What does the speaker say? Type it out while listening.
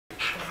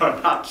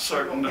are not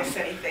certain Won't miss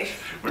of, anything.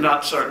 we're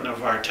not certain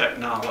of our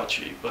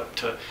technology,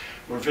 but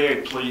we're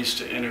very pleased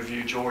to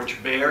interview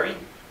George Berry,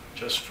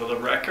 just for the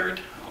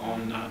record,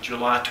 on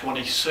July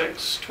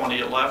 26,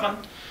 2011.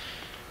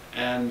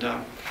 And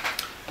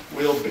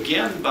we'll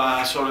begin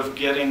by sort of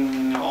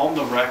getting on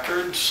the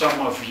record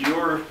some of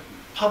your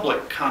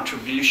public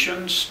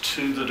contributions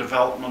to the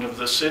development of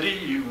the city.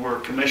 You were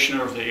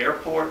commissioner of the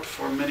airport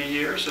for many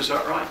years, is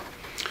that right?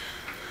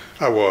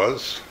 I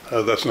was.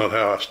 That's not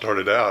how I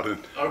started out in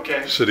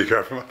city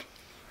government.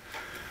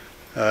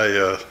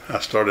 I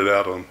started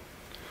out in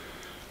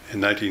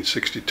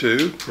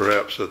 1962,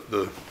 perhaps at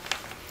the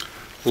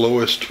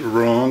lowest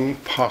rung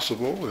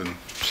possible in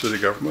city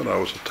government. I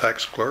was a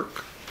tax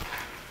clerk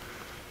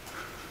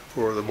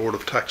for the Board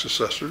of Tax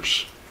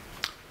Assessors,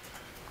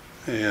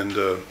 and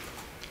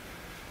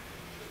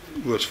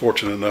was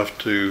fortunate enough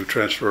to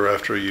transfer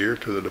after a year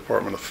to the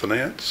Department of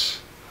Finance.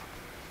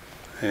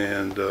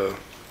 And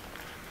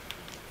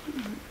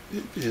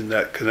in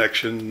that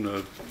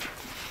connection,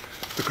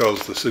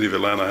 because the City of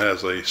Atlanta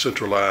has a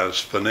centralized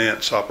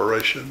finance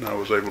operation, I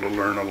was able to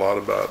learn a lot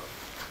about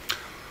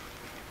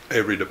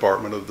every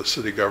department of the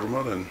city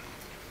government,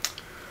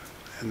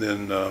 and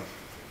then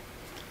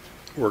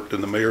worked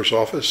in the mayor's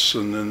office,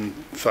 and then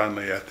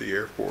finally at the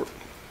airport.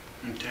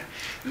 Okay.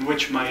 And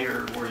which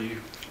mayor were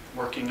you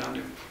working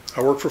under?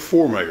 I worked for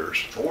 4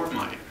 mayors. 4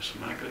 mayors,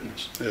 my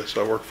goodness. Yes,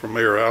 I worked for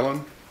Mayor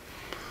Allen,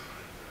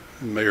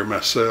 and Mayor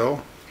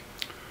Massell,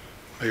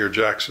 Mayor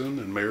Jackson,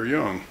 and Mayor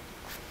Young.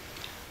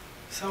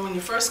 So when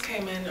you first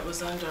came in, it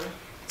was under,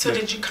 so Yeah.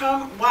 did you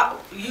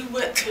you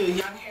went to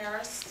Young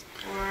Harris?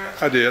 Or?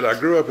 I did. I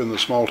grew up in the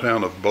small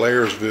town of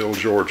Blairsville,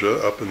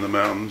 Georgia, up in the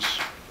mountains,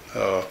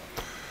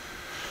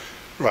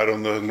 right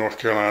on the North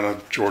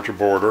Carolina-Georgia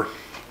border,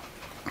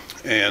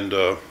 and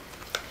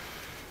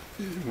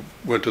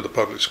went to the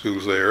public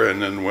schools there,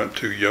 and then went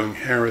to Young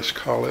Harris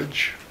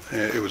College.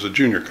 It was a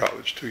junior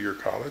college, 2-year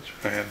college,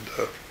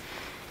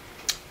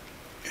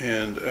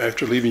 and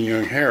after leaving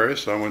Young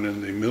Harris, I went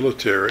in the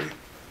military,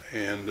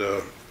 and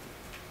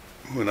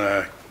when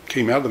I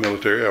came out of the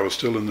military, I was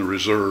still in the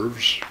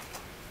reserves,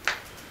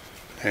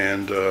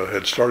 and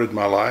had started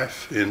my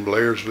life in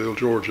Blairsville,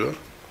 Georgia,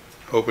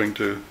 hoping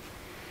to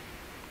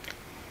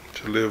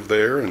live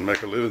there and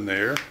make a living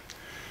there.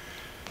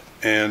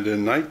 And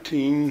in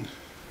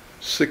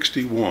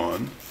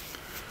 1961,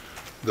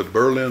 the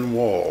Berlin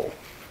Wall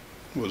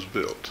was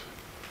built.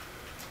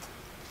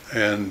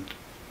 And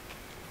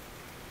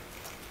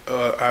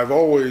I've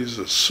always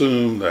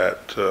assumed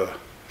that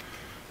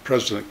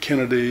President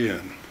Kennedy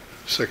and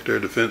Secretary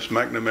of Defense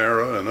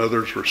McNamara and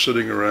others were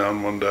sitting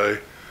around one day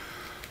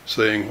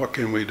saying, what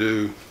can we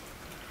do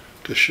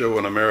to show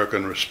an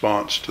American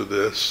response to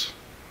this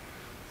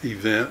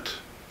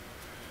event?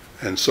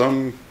 And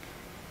some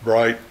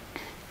bright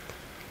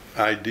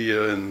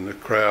idea in the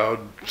crowd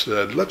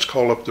said, let's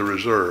call up the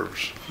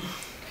reserves.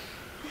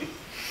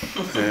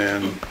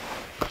 And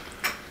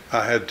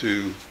I had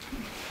to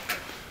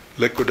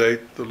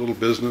liquidate the little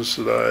business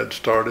that I had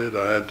started.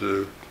 I had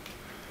to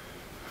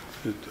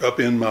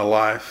upend my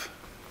life,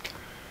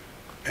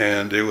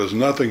 and it was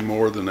nothing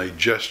more than a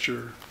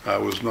gesture. I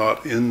was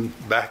not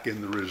back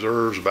in the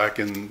reserves,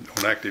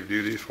 on active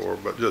duty for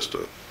but just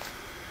a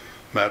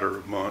matter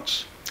of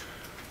months,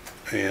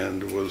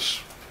 and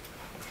was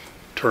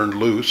turned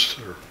loose,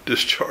 or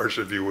discharged,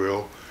 if you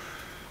will,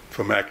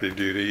 from active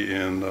duty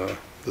in the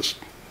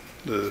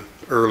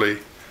early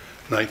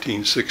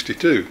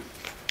 1962.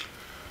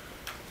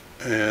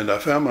 And I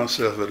found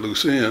myself at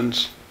loose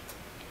ends,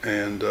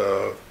 and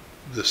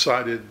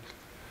decided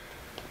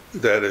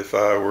that if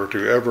I were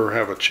to ever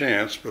have a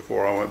chance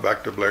before I went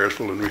back to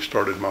Blairsville and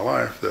restarted my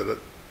life, that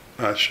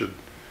I should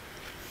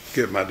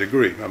get my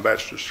degree, my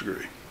bachelor's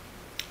degree.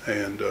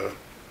 And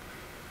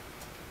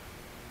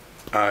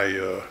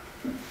I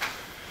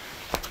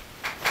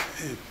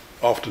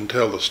often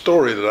tell the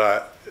story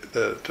that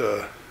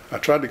I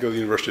tried to go to the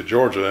University of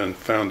Georgia and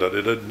found that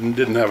it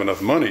didn't have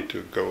enough money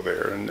to go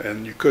there,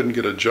 and you couldn't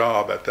get a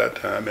job at that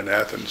time in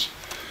Athens.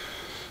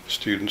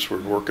 Students were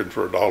working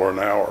for $1 an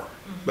hour,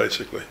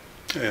 basically.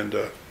 And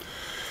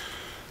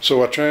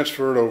so I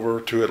transferred over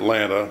to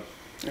Atlanta,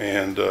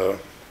 and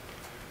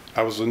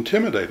I was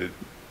intimidated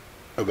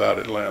about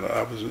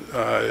Atlanta.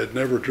 I had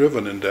never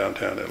driven in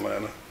downtown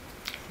Atlanta,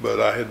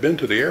 but I had been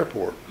to the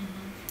airport.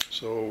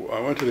 So I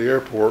went to the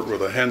airport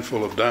with a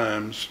handful of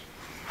dimes,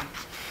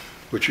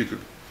 which you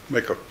could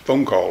make a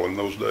phone call in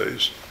those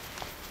days,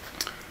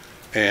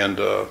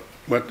 and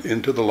went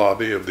into the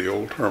lobby of the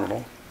old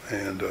terminal,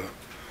 and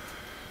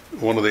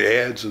one of the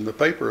ads in the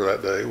paper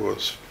that day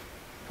was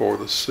for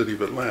the city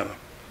of Atlanta.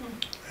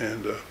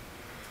 And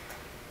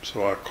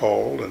so I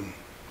called,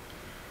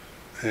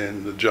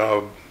 and the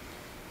job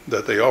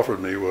that they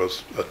offered me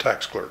was a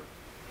tax clerk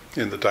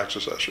in the tax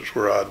assessors,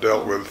 where I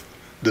dealt with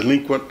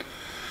delinquent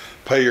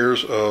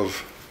payers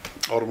of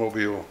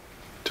automobile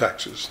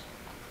taxes.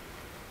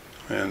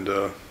 And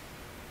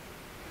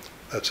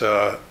that's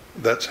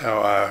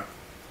how I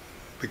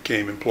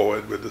became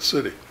employed with the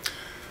city.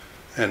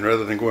 And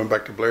rather than going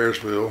back to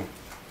Blairsville,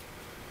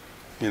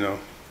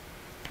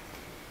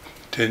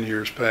 10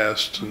 years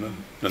passed, and then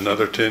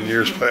another 10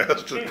 years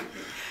passed.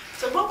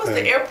 So what was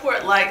the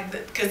airport like?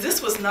 Because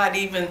this was not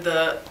even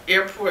the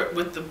airport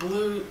with the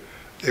blue.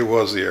 It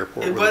was the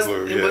airport It with was- the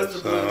blue, it yes.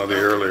 was the blue, The okay.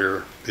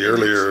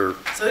 earlier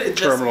So it had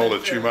just terminal been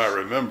that you might finished.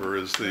 remember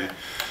is Right.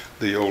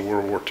 the old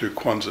World War II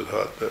Quonset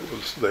hut that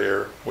was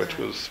there, which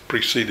was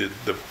preceded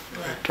the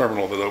Right.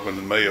 terminal that opened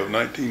in May of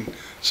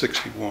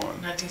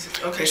 1961.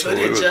 1960. Okay, so it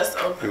had was- just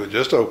It opened. was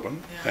just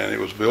open, Yeah. and it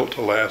was built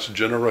to last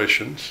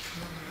generations.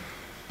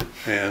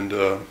 And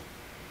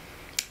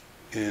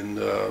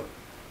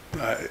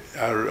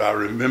I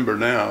remember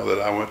now that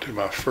I went to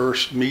my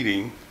first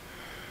meeting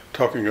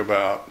talking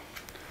about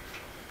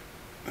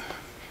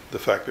the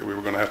fact that we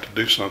were going to have to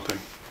do something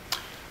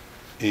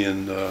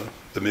in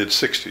the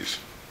mid-60s.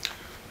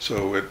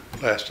 So it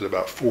lasted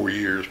about 4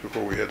 years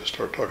before we had to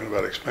start talking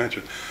about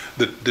expansion.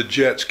 The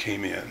jets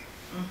came in.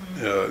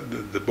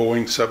 The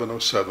Boeing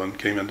 707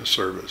 came into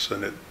service,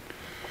 and it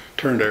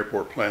turned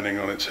airport planning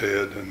on its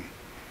head. And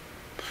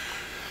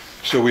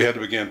so we had to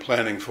begin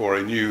planning for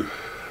a new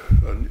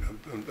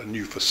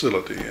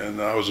facility,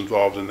 and I was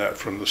involved in that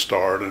from the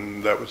start,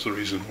 and that was the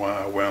reason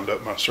why I wound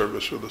up my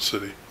service with the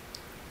city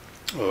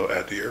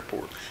at the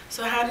airport.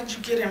 So how did you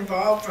get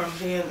involved from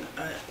being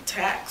a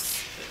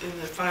tax in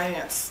the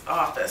finance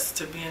office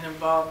to being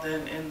involved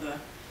in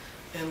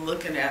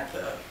looking at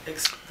the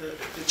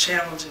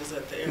challenges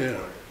at the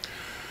airport?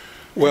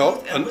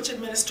 Well, And which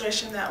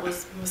administration that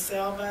was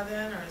Massell by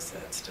then, or is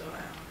that still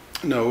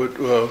out? no,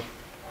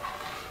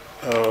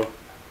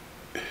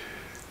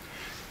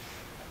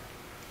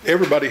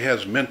 everybody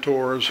has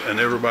mentors, and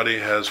everybody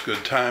has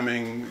good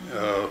timing,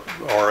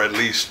 or at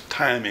least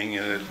timing,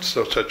 and it's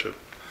such a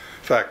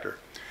factor.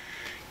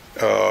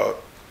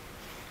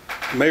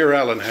 Mayor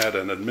Allen had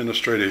an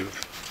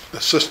administrative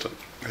assistant,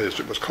 as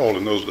it was called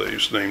in those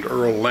days, named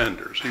Earl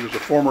Landers. He was a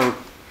former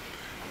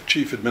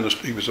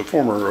he was a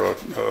former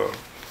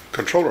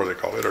controller, they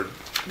call it, or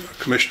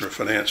commissioner of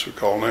finance, we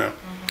call now.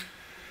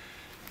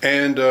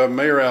 And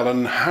Mayor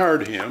Allen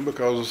hired him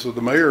because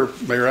Mayor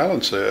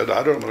Allen said,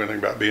 I don't know anything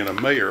about being a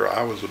mayor.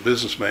 I was a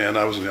businessman.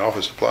 I was in the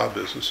office supply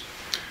business.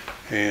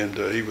 And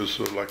he was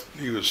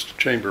the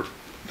chamber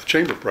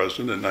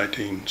president in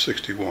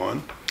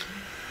 1961.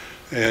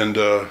 And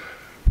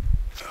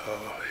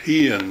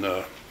he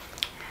and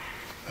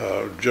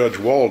Judge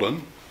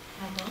Walden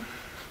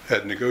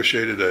had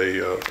negotiated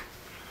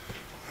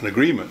an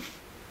agreement,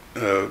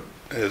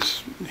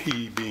 as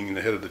he being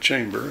the head of the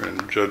chamber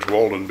and Judge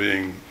Walden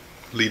being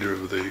leader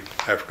of the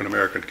African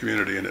American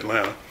community in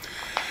Atlanta,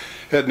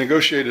 had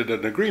negotiated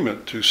an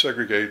agreement to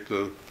segregate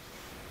the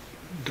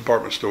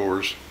department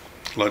stores,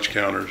 lunch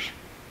counters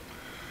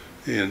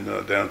in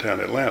downtown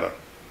Atlanta.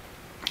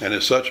 And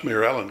as such,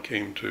 Mayor Allen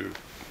came to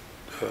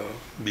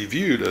be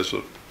viewed as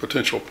a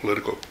potential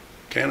political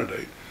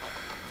candidate.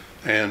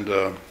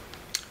 And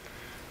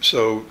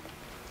so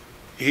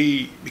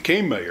he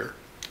became mayor,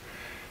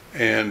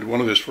 and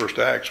one of his first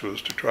acts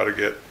was to try to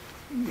get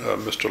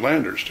Mr.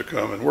 Landers to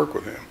come and work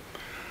with him.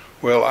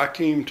 Well, I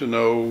came to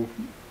know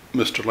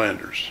Mr.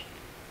 Landers,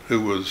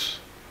 who was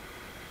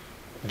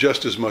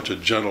just as much a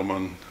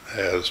gentleman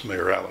as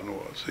Mayor Allen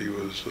was. He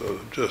was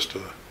just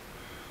a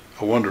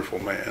wonderful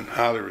man,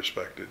 highly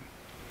respected.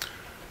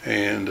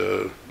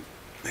 And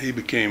he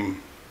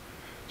became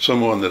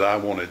someone that I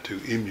wanted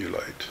to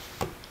emulate.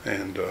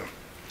 And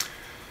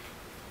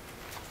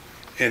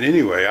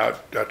anyway,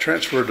 I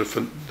transferred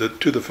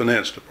to the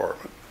finance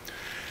department.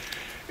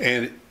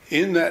 And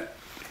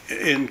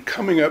in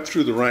coming up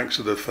through the ranks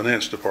of the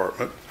finance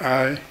department,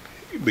 I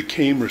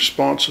became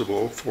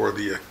responsible for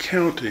the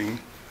accounting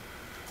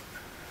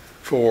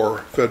for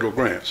federal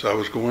grants. I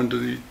was going to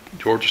the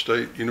Georgia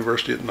State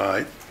University at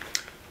night,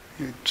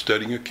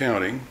 studying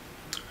accounting,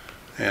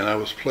 and I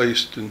was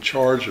placed in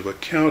charge of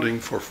accounting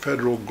for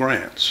federal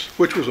grants,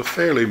 which was a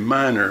fairly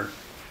minor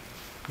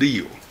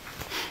deal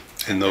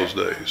in those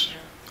days.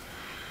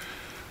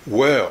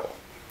 Well,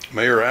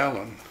 Mayor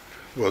Allen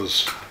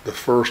was the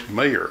first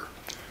mayor,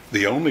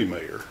 the only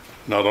mayor,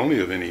 not only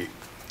of any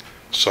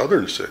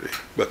southern city,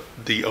 but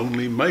the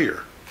only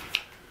mayor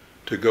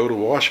to go to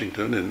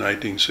Washington in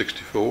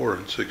 1964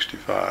 and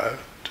 65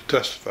 to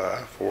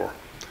testify for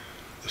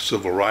the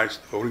Civil Rights,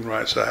 the Voting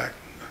Rights Act,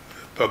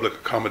 the Public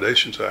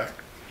Accommodations Act.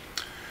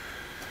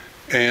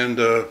 And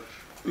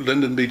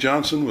Lyndon B.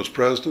 Johnson was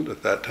president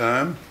at that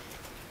time,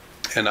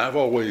 and I've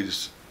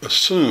always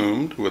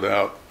assumed,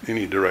 without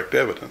any direct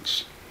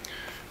evidence,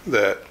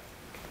 that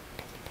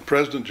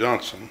President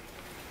Johnson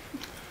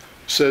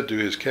said to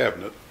his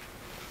cabinet,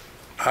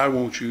 I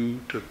want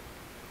you to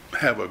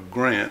have a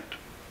grant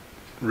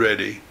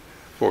ready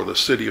for the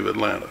city of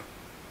Atlanta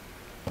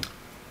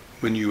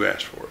when you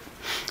ask for it.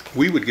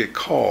 We would get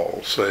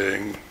calls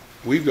saying,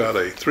 we've got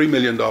a $3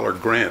 million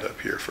grant up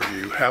here for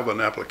you. Have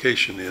an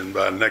application in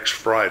by next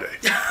Friday.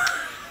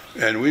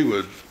 And we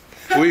would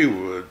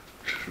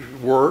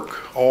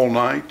work all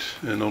night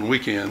and on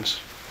weekends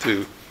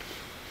to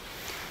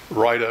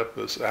write up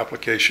this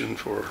application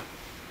for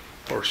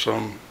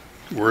some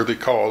worthy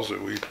cause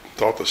that we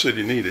thought the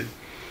city needed,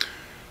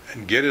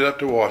 and get it up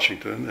to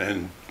Washington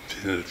and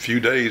in a few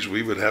days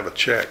we would have a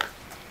check.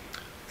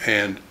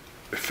 And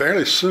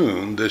fairly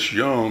soon, this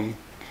young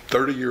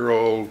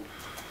 30-year-old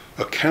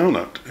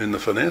accountant in the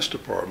finance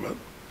department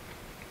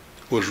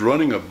was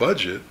running a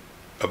budget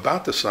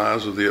about the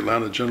size of the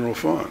Atlanta General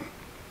Fund.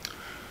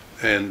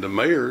 And the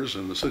mayors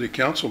and the city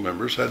council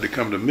members had to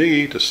come to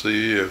me to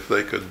see if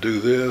they could do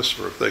this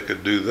or if they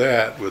could do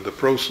that with the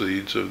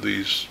proceeds of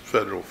these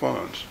federal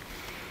funds.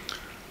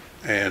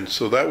 And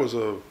so that was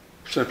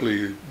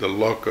simply the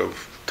luck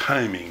of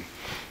timing,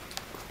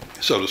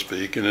 so to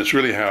speak. And it's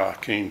really how I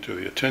came to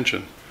the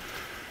attention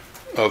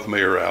of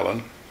Mayor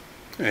Allen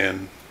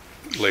and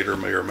later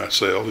Mayor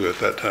Massell, who at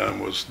that time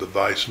was the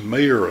vice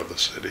mayor of the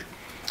city,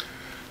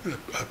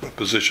 a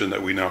position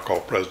that we now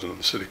call president of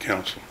the city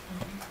council.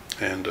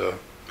 And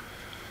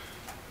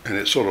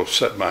it sort of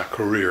set my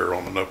career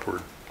on an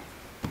upward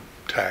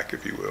tack,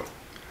 if you will.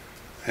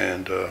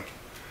 And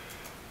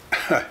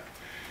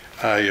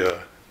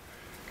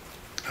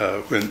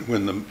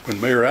when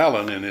Mayor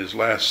Allen, in his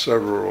last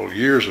several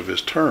years of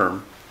his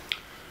term,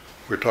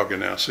 we're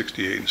talking now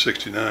 68 and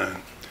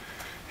 69,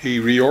 he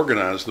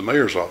reorganized the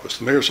mayor's office.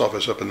 The mayor's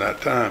office up until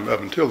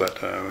that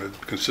time,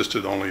 it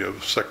consisted only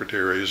of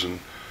secretaries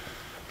and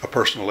a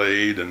personal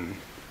aide and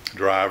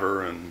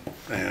driver and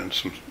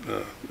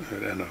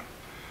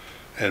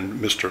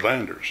Mr.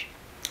 Landers.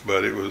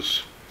 But it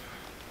was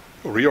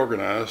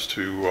reorganized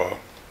to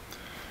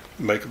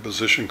make a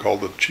position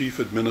called the Chief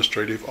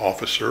Administrative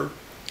Officer,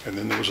 and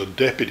then there was a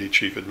Deputy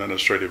Chief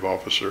Administrative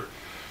Officer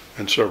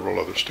and several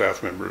other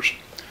staff members.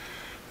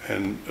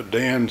 And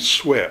Dan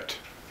Sweat,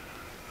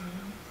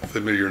 a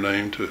familiar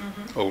name to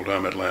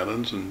old-time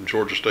Atlantans and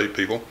Georgia State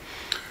people,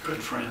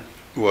 Good friend.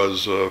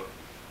 was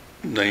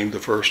named the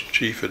first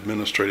Chief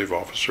Administrative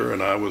Officer,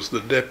 and I was the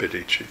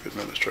Deputy Chief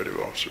Administrative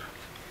Officer.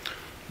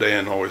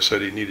 Dan always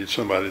said he needed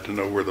somebody to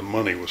know where the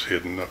money was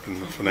hidden up in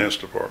the finance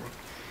department.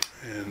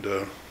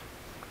 And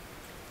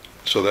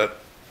so that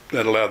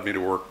allowed me to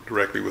work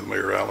directly with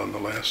Mayor Allen the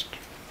last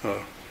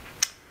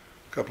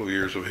couple of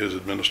years of his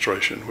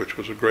administration, which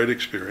was a great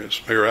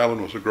experience. Mayor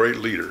Allen was a great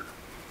leader.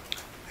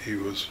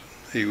 His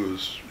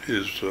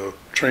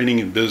training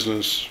in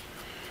business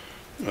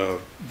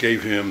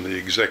gave him the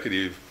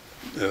executive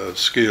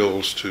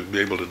skills to be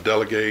able to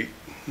delegate,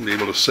 be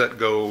able to set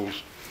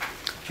goals,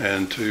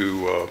 and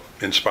to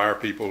inspire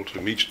people to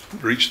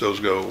reach those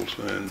goals.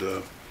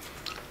 And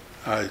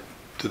I,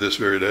 to this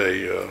very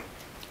day,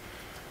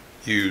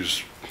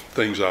 use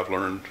things I've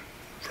learned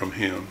from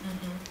him.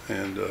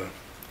 And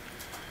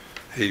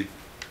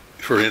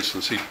for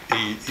instance, he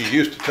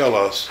used to tell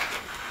us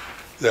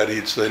that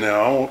he'd say,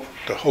 now I want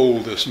to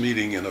hold this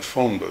meeting in a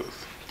phone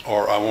booth,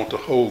 or I want to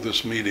hold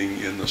this meeting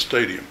in the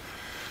stadium.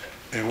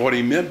 And what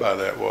he meant by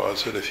that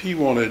was that if he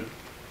wanted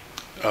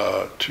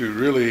to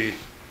really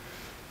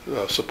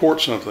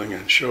support something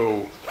and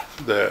show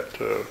that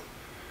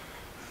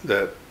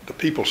that the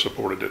people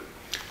supported it,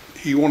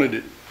 he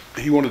wanted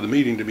the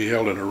meeting to be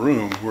held in a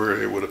room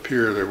where it would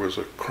appear there was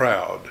a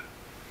crowd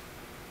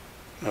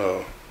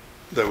that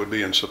would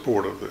be in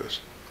support of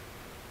this.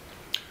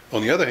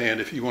 On the other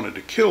hand, if he wanted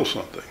to kill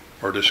something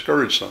or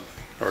discourage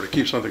something or to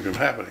keep something from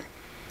happening,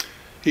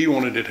 he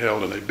wanted it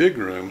held in a big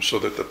room so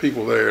that the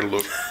people there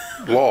looked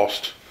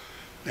lost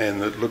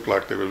and it looked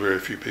like there were very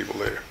few people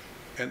there.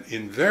 And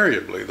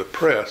invariably, the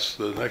press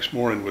the next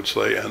morning would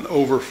say an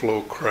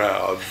overflow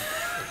crowd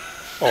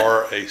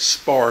or a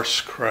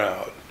sparse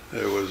crowd.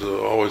 It was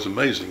always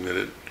amazing that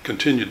it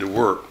continued to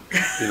work,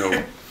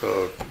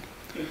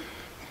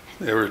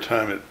 every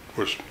time it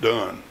was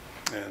done.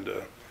 And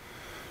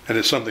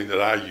it's something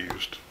that I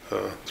used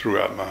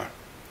throughout my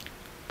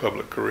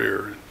public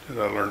career that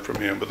I learned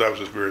from him, but that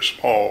was a very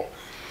small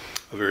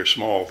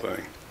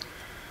thing.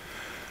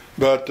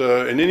 But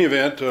in any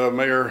event,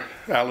 Mayor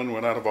Allen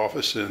went out of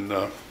office at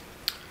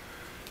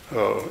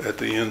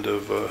the end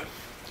of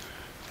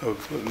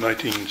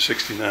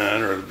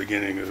 1969 or the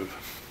beginning of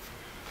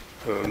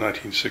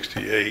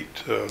 1968.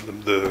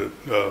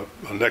 The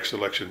next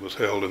election was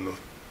held in the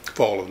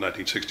fall of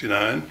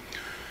 1969.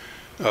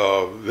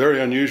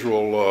 Very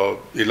unusual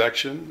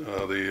election.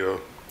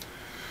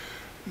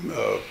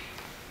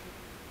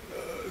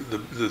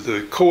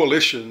 The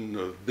coalition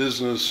of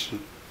business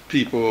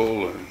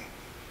people and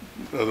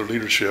other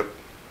leadership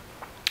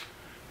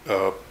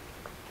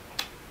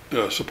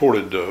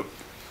supported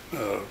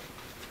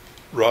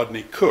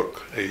Rodney Cook,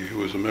 who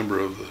was a member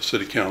of the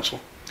city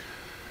council.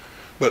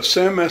 But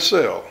Sam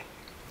Massell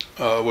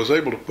was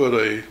able to put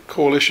a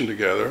coalition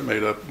together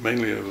made up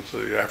mainly of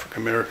the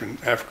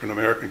African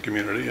American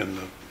community and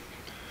the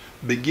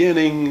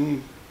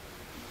beginning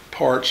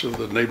parts of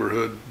the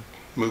neighborhood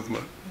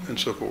movement and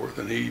so forth,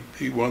 and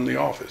he won the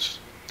office.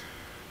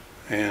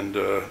 And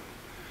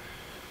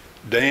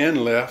Dan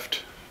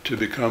left to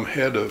become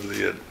head of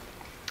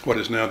what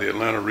is now the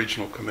Atlanta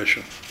Regional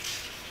Commission.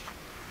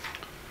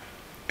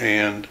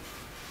 And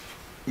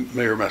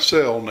Mayor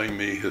Massell named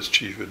me his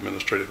chief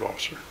administrative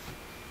officer.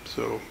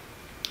 So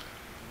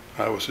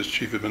I was his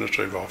chief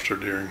administrative officer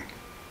during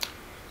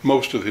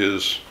most of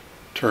his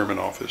term in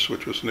office,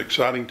 which was an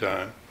exciting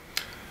time.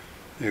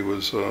 It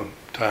was a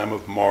time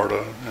of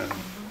MARTA and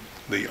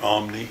the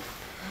Omni.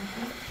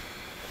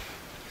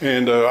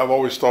 And I've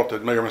always thought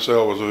that Mayor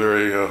Massell was a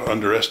very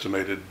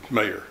underestimated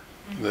mayor.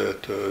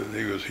 That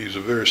he's a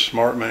very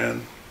smart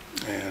man,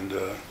 and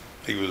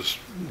he was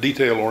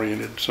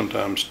detail-oriented,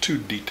 sometimes too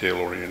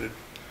detail-oriented.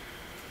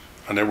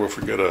 I never will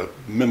forget a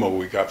memo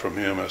we got from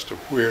him as to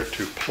where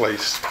to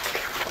place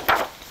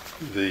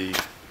the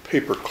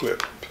paper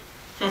clip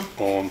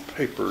on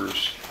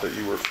papers that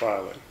you were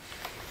filing.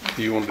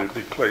 He wanted it to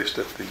be placed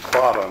at the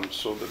bottom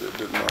so that it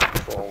did not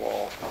fall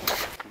off.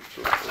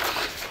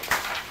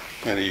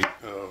 And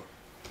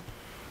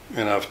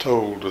and I've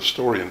told a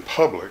story in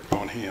public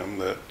on him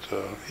that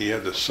he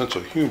had this sense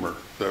of humor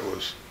that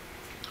was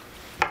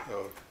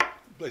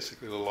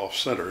basically a little off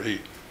center.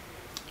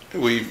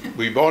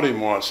 We bought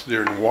him once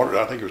during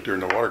I think it was during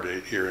the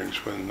Watergate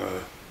hearings when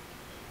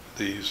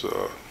these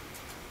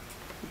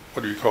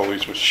what do you call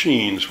these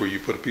machines where you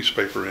put a piece of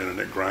paper in and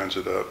it grinds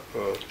it up?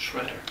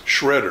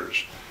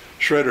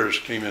 Shredders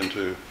came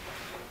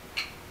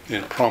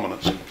in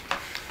prominence,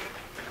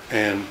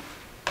 and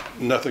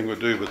nothing would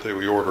do but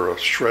we order a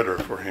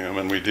shredder for him,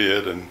 and we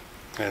did, and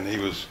he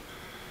was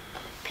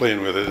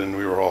playing with it, and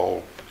we were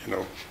all,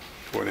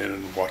 going in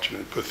and watching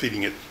it,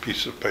 feeding it a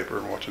piece of paper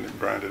and watching it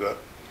grind it up.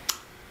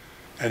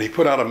 And he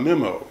put out a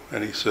memo,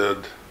 and he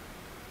said,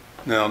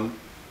 now,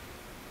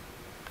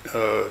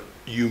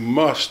 you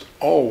must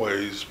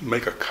always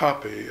make a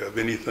copy of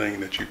anything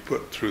that you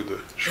put through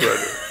the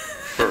shredder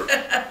first.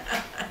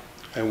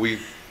 And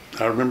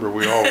I remember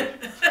we all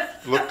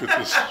looked at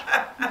this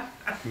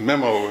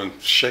memo and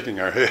shaking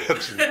our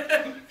heads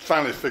and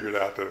finally figured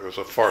out that it was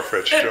a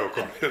far-fetched joke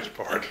on his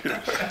part.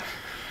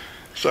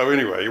 So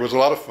anyway, it was a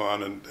lot of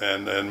fun,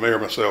 and Mayor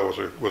Massell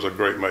was a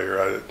great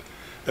mayor.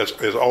 As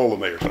all the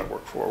mayors I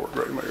worked for were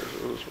great mayors.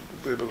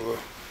 It was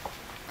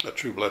a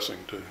true blessing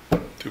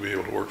to be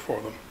able to work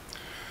for them.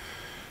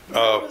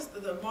 What was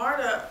the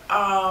MARTA?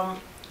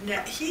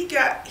 Now he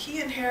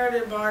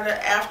inherited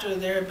MARTA after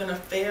there had been a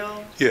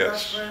failed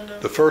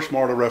referendum. The first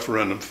MARTA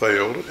referendum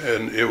failed,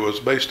 and it was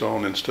based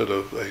on, instead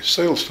of a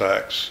sales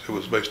tax, it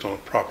was based on a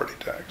property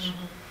tax,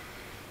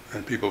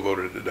 and people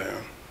voted it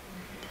down.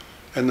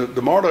 And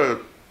the MARTA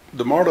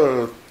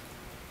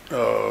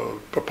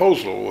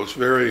proposal was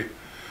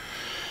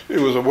it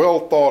was a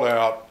well thought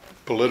out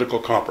political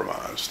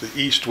compromise, the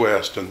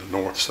east-west and the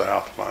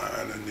north-south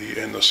line,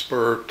 and the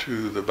spur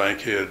to the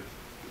Bankhead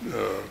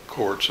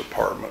Court's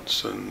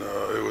apartments, and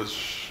it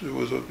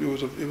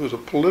was a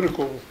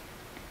political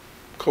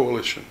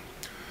coalition,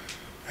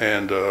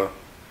 and the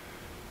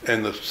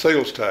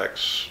sales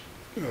tax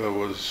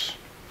was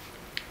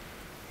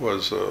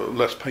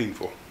less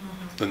painful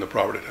than the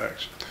property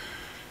tax.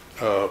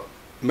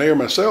 Mayor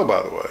Massell,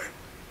 by the way,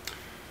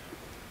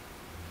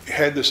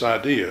 had this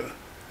idea,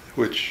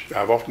 which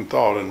I've often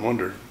thought and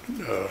wondered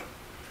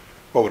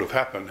what would have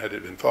happened had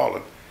it been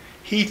followed.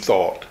 He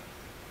thought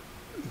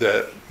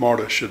that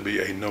MARTA should be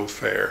a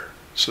no-fare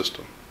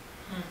system.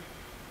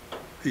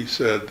 He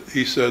said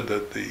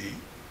that the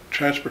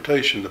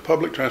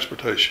public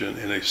transportation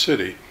in a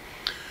city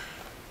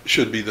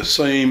should be the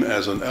same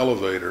as an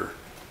elevator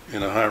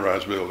in a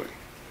high-rise building,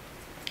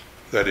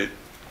 that it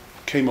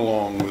came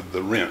along with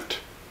the rent,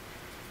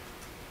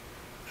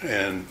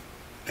 and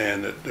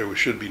that there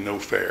should be no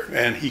fare.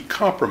 And he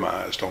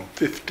compromised on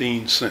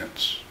 15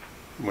 cents.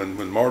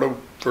 When MARTA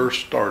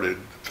first started,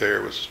 the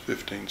fare was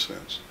 15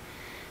 cents.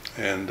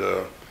 And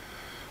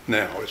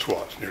now it's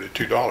what? It's nearly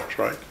 $2,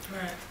 right?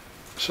 Right.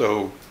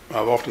 So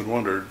I've often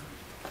wondered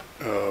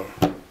where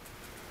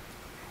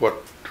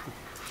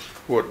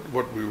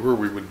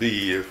we would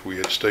be if we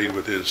had stayed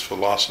with his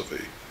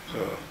philosophy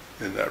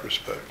in that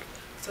respect.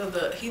 So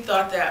he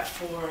thought that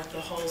for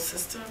the whole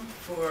system,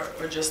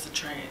 or just the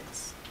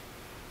trains?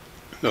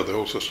 No, the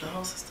whole system. The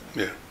whole system.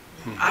 Yeah.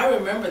 I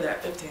remember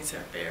that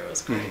 15-cent fare. It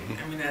was great.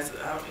 I mean,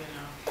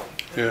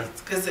 Yeah.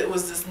 because it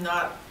was just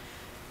not.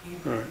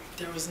 Right.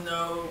 There was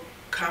no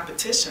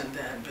competition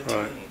then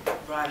between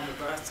riding the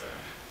bus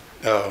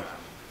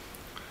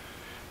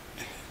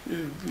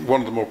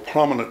one of the more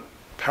prominent,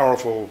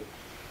 powerful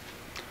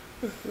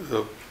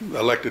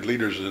elected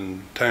leaders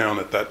in town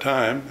at that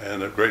time,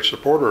 and a great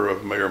supporter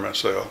of Mayor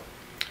Massell,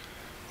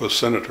 was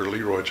Senator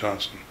Leroy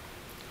Johnson.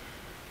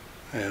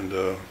 And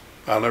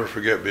I'll never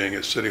forget being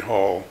at City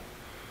Hall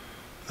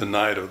the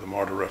night of the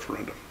MARTA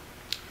referendum.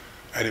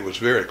 And it was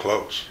very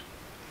close.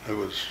 It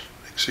was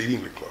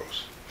exceedingly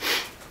close.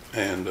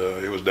 And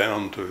it was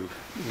down to,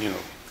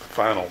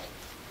 final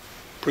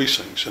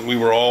precincts, and we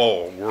were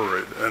all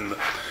worried. And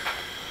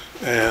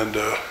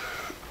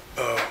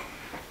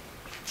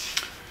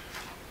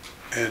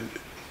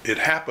it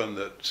happened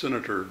that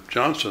Senator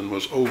Johnson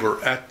was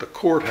over at the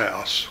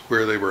courthouse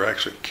where they were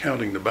actually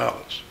counting the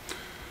ballots.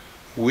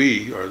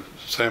 We, or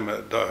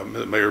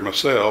Mayor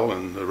Massell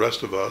and the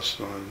rest of us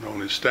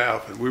on his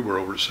staff, and we were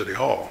over at City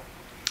Hall.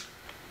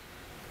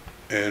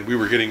 And we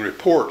were getting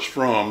reports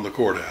from the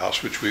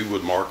courthouse, which we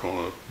would mark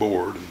on a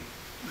board,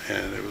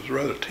 and it was a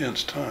rather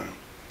tense time.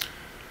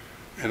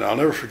 And I'll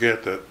never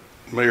forget that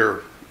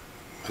Mayor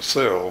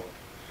Massell,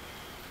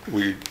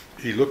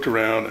 he looked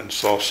around and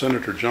saw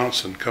Senator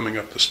Johnson coming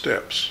up the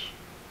steps.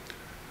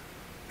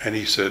 And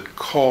he said,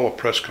 call a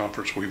press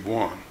conference, we've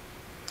won.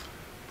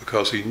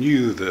 Because he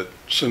knew that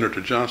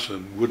Senator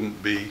Johnson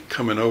wouldn't be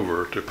coming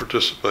over to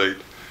participate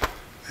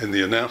in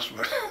the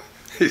announcement.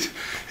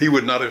 He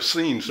would not have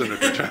seen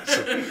Senator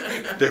Johnson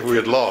if we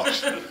had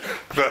lost.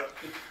 But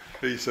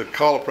he said,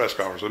 call a press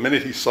conference. The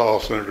minute he saw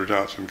Senator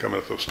Johnson coming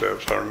up those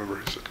steps, I remember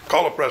he said,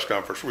 call a press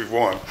conference, we've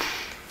won.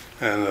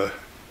 And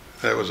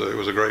it was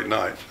a great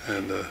night.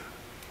 And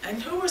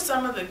who were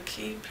some of the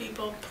key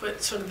people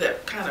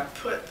that kind of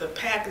put the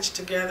package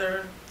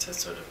together to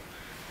sort of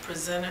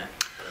present it?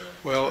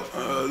 Well,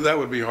 that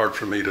would be hard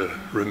for me to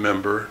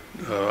remember.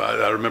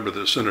 I remember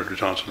that Senator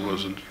Johnson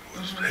was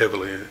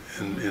heavily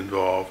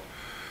involved,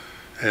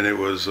 and it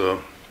was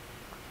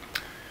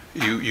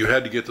you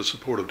had to get the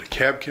support of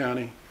DeKalb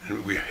County,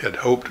 and we had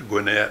hoped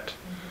Gwinnett,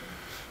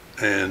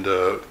 and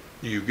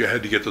you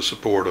had to get the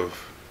support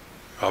of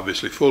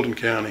obviously Fulton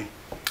County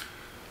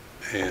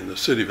and the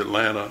city of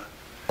Atlanta,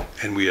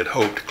 and we had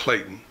hoped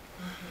Clayton.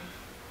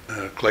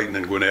 Clayton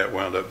and Gwinnett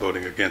wound up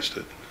voting against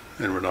it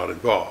and were not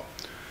involved.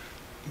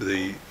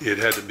 It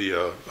had to be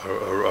a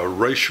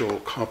racial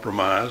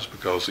compromise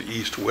because the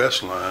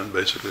east-west line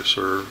basically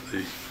served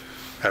the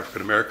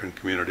African-American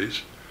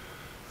communities.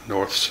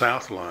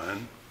 North-south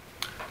line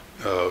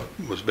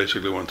was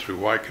basically one through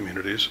white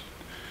communities.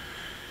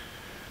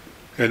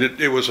 And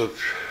it was a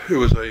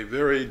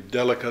very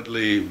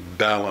delicately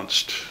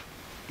balanced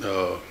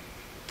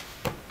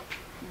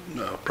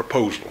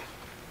proposal.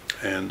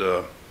 And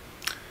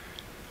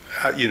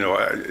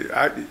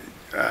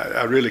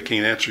I really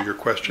can't answer your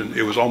question.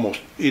 It was almost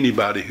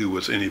anybody who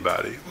was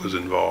anybody was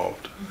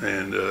involved,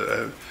 and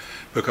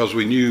because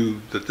we knew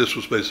that this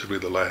was basically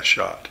the last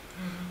shot.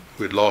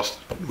 We'd lost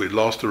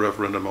the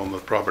referendum on the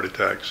property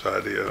tax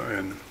idea,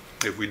 and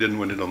if we didn't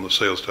win it on the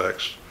sales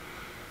tax,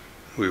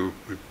 we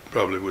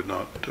probably would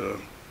not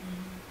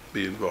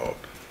be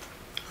involved.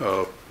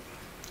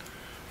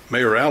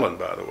 Mayor Allen,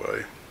 by the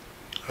way,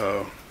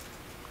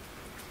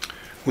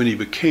 when he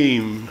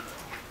became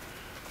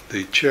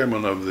the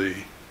chairman of the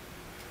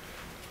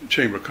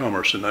Chamber of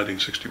Commerce in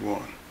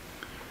 1961,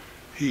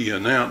 he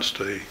announced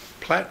a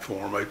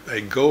platform,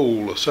 a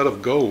goal, a set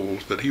of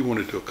goals that he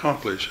wanted to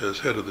accomplish as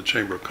head of the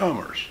Chamber of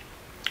Commerce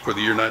for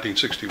the year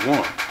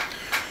 1961.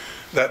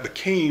 That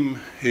became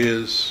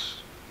his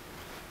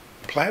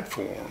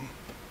platform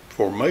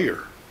for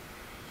mayor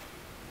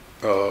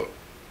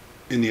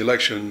in the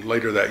election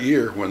later that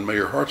year when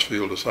Mayor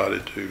Hartsfield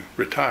decided to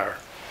retire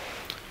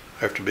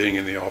after being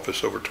in the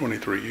office over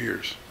 23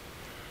 years.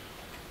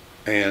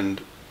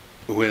 And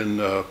when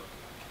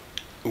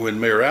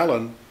Mayor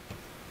Allen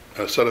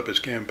set up his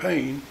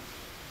campaign,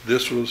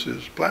 this was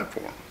his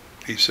platform.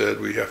 He said,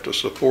 we have to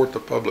support the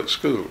public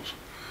schools.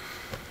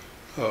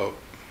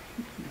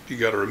 You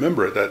got to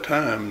remember at that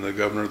time, the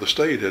governor of the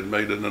state had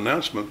made an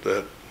announcement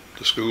that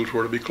the schools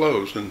were to be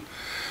closed. And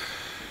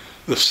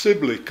the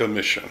Sibley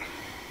Commission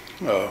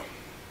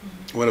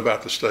went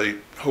about the state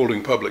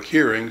holding public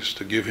hearings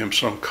to give him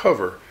some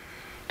cover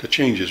to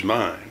change his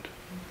mind.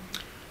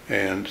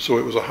 And so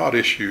it was a hot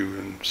issue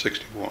in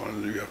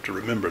 '61. You have to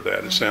remember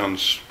that. It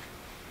sounds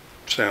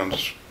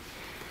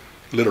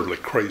literally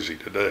crazy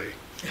today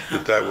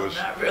that was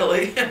not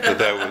really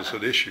that was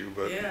an issue.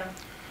 But yeah.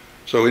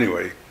 So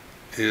anyway,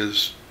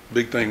 his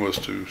big thing was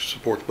to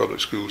support the public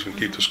schools and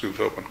keep the schools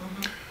open.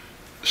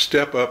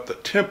 Step up the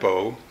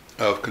tempo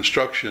of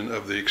construction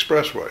of the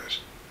expressways.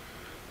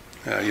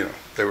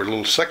 There were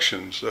little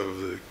sections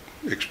of the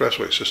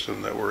expressway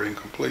system that were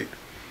incomplete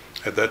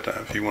at that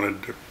time. If you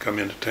wanted to come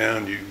into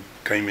town, you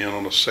came in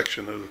on a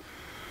section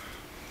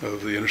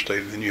of the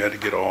interstate, and then you had to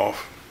get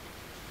off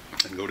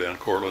and go down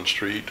Cortlandt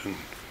Street and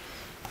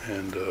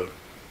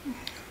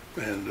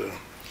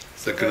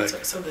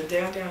So the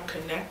downtown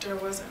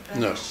connector wasn't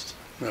finished?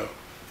 No,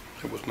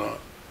 it was not.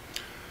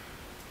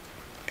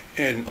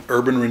 And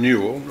urban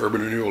renewal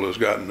has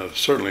gotten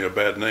certainly a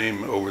bad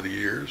name over the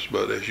years,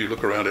 but as you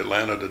look around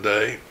Atlanta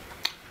today,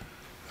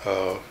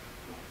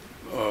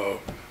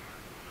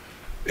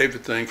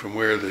 everything from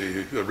where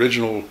the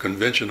original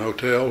convention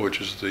hotel,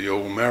 which is the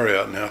old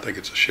Marriott now, I think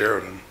it's a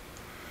Sheraton,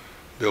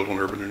 built on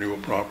urban renewal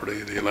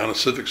property. The Atlanta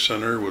Civic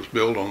Center was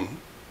built on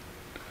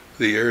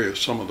the area of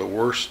some of the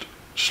worst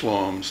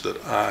slums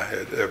that I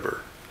had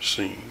ever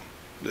seen.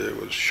 It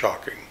was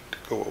shocking to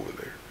go over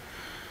there.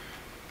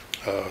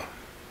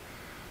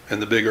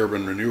 And the big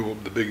urban renewal,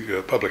 the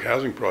big public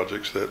housing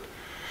projects that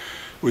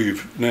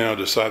we've now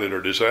decided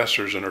are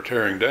disasters and are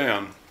tearing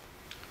down,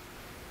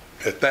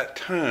 at that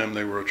time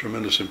they were a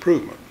tremendous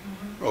improvement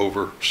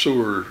over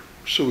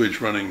sewage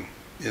running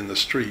in the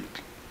street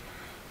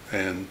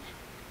and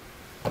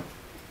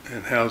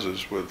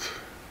houses with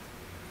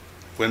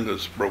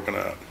windows broken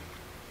out.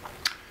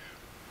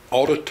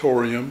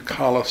 Auditorium,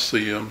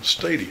 Coliseum,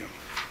 Stadium.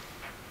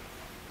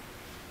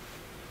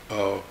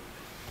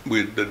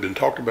 They'd been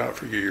talked about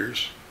for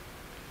years,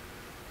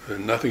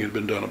 and nothing had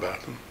been done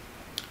about them.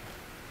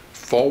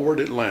 Forward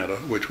Atlanta,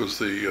 which was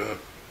the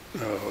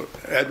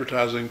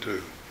advertising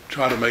to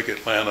try to make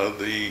Atlanta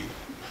the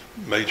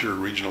major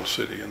regional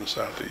city in the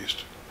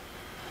Southeast.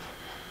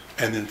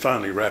 And then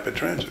finally, rapid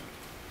transit.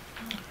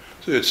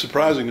 So it's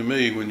surprising to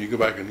me when you go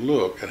back and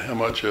look at how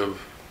much of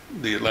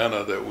the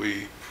Atlanta that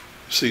we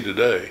see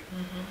today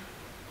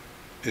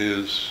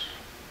is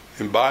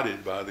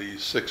embodied by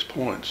these 6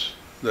 points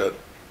that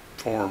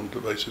formed the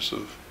basis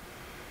of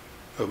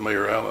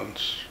Mayor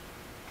Allen's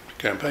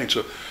campaign.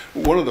 So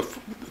one of the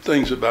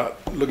things about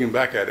looking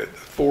back at it,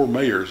 4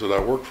 mayors that I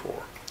worked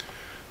for,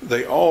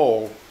 they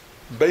all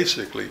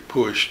basically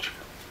pushed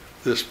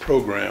this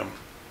program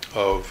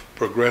of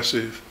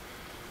progressive,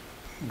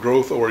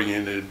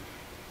 growth-oriented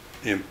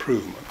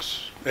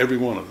improvements, every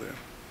one of them.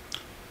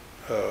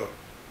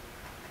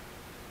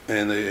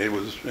 And it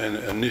was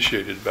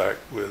initiated back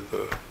with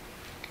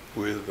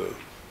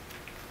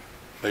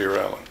Mayor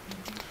Allen.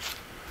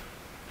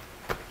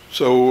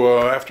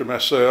 So after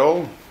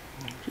Massell,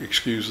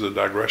 excuse the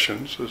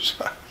digressions.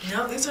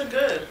 No, these are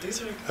good.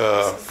 This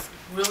is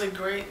really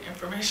great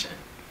information.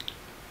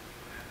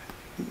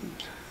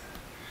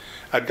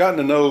 I'd gotten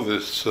to know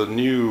this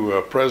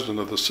new president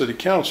of the city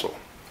council.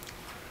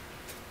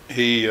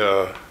 He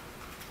had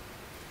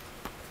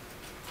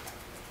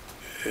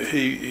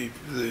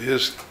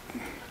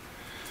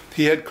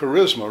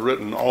charisma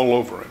written all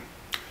over him.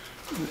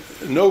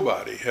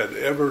 Nobody had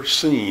ever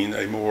seen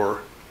a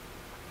more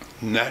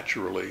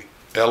naturally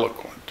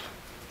eloquent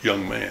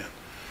young man.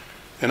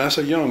 And I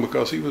say young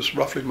because he was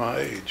roughly my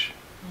age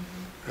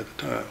at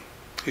the time.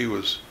 He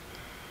was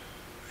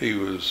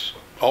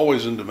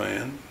always in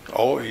demand.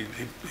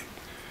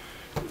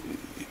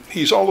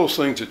 He's all those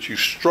things that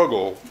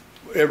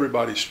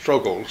everybody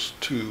struggles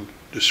to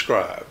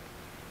describe,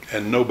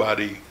 and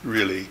nobody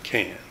really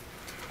can.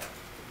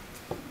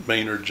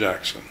 Maynard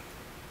Jackson.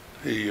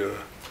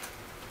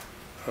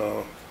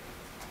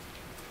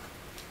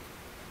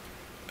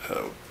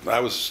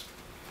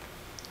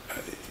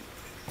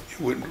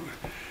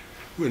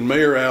 When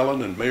Mayor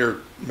Allen and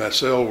Mayor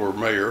Massell were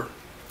mayor,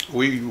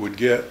 we would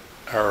get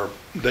our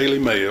daily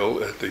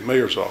mail at the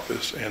mayor's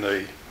office in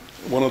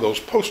one of those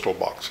postal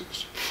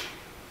boxes,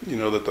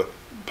 that the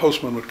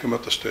postman would come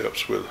up the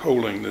steps with,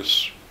 holding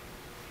this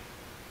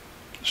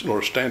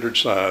sort of standard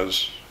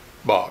size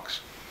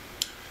box,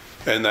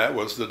 and that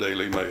was the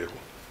daily mail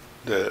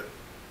that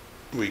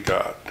we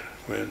got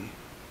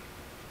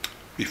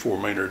before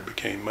Maynard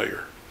became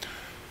mayor.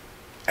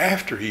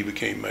 After he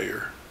became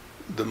mayor,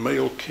 the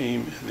mail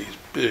came in these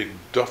big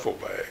duffel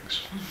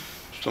bags,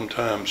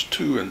 sometimes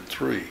 2 and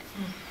 3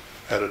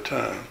 at a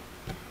time.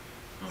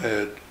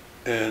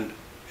 And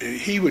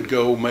he would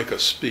go make a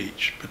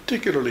speech,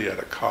 particularly at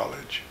a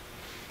college,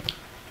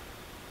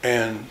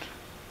 and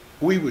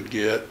we would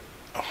get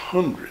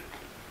 100,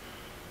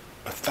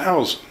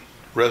 1,000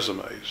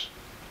 resumes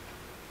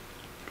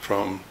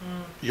from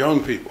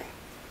young people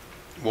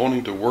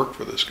wanting to work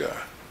for this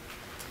guy,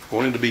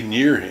 wanting to be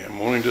near him,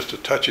 wanting just to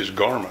touch his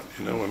garment.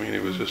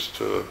 It was just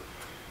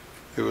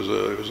it was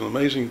an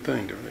amazing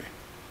thing to me.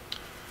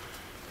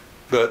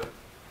 But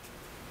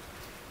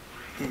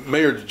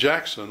Mayor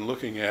Jackson,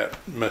 looking at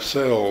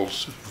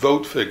Massell's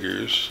vote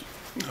figures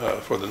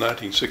for the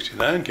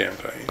 1969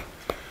 campaign,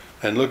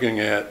 and looking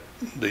at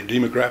the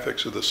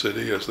demographics of the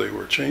city as they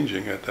were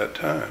changing at that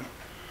time,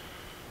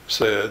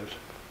 said,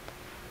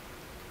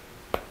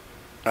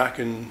 I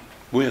can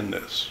win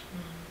this.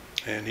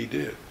 And he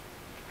did.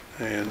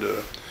 And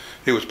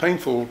it was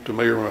painful to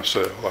Mayor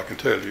Massell, I can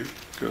tell you,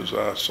 because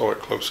I saw it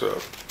close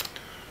up,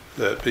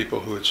 that people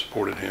who had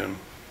supported him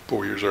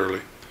 4 years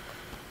early.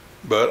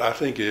 But I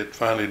think it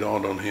finally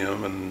dawned on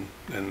him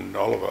and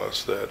all of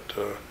us that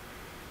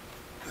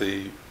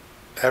the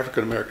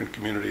African American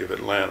community of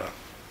Atlanta,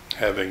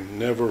 having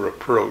never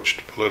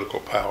approached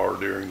political power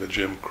during the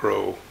Jim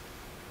Crow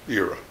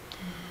era,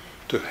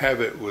 to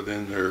have it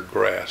within their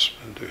grasp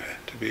and to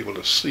be able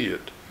to see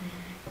it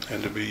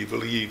and to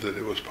believe that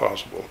it was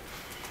possible.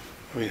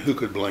 Who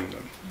could blame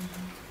them?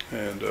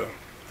 And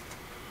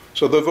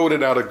so they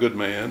voted out a good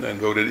man and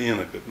voted in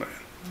a good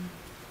man,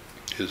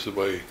 is the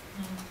way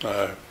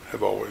I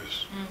have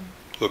always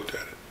looked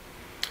at it.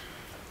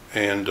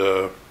 And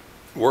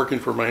working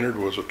for Maynard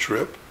was a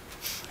trip.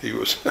 He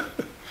was,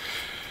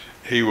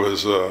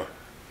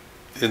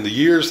 in the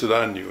years that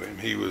I knew him,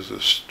 he was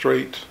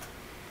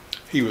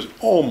he was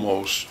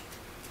almost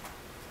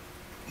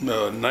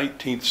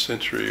 19th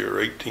century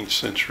or 18th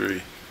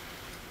century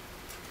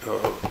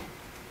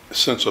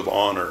sense of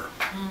honor.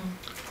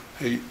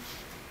 He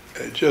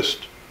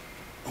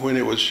when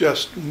it was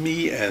just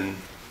me and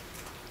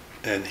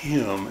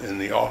him in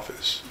the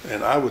office,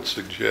 and I would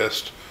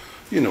suggest,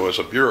 as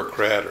a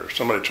bureaucrat or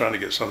somebody trying to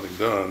get something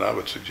done, I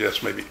would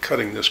suggest maybe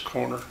cutting this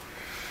corner.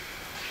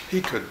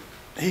 He could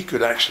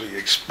actually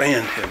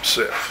expand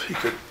himself.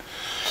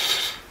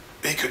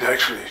 He could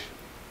actually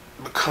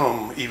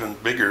become even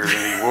bigger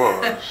than he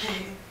was.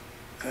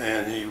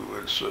 And he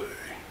would say,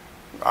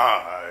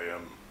 I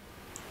am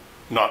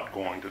not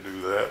going to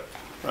do that.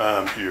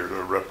 I'm here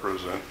to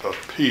represent the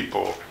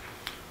people.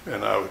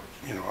 And I would,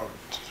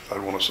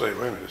 I'd want to say,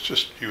 wait a minute, it's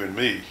just you and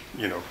me,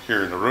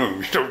 here in the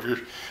room. You don't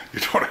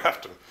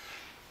have to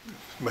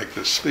make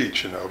this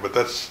speech, but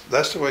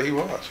that's the way he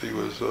was.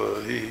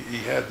 He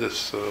had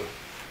this. I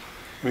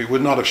mean, it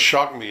would not have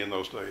shocked me in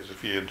those days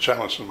if he had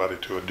challenged somebody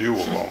to a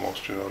duel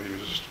almost. He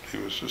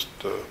was just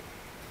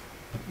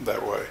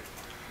that way,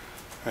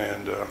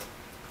 and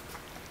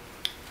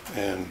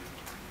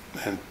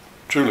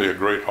truly a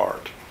great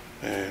heart,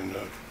 and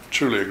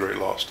truly a great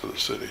loss to the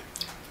city.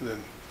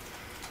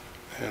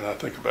 And I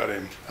think about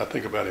him. I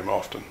think about him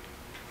often,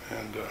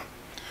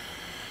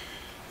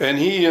 and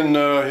he in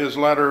his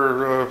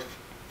latter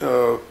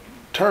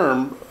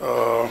term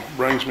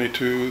brings me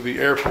to the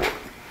airport.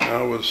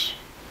 I was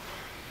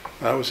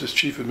his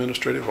chief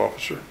administrative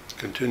officer,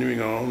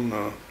 continuing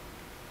on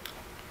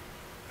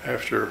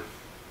after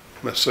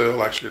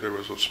Messel. Actually, there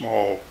was a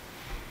small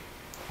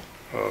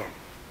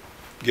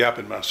gap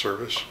in my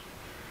service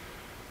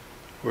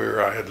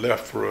where I had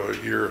left for a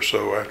year or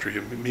so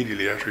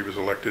immediately after he was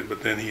elected,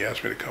 but then he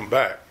asked me to come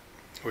back,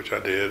 which I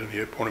did, and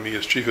he appointed me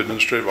as chief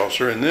administrative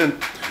officer. And then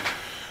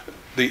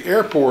the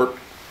airport,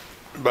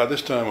 by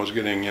this time, was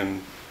getting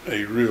in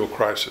a real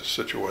crisis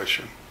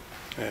situation.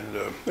 And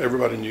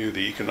everybody knew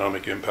the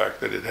economic impact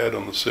that it had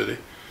on the city,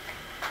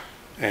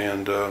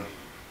 and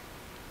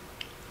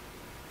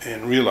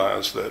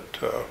realized that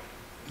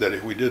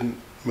if we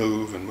didn't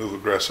move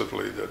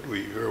aggressively, that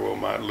we very well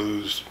might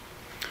lose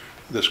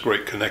this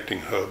great connecting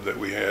hub that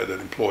we had that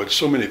employed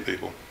so many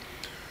people,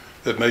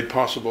 that made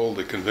possible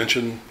the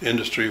convention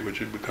industry, which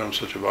had become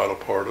such a vital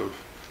part of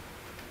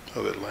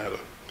Atlanta.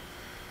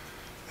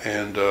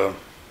 And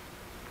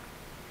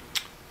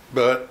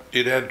but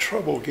it had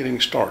trouble getting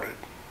started,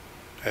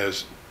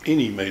 as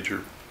any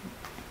major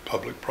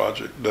public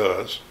project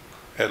does.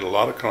 Had a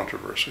lot of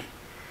controversy.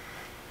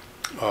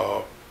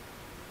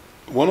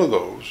 One of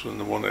those, and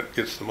the one that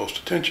gets the most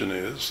attention,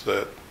 is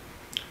that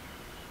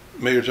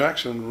Mayor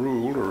Jackson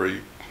ruled, or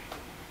I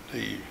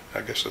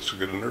guess that's as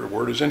good a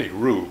word as any,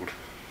 ruled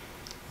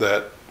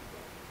that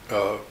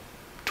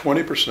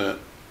 20%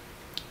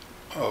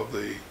 of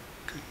the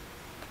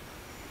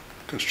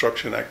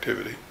construction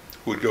activity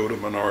would go to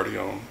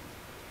minority-owned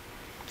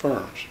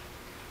firms.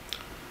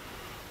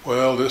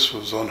 Well, this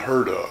was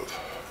unheard of,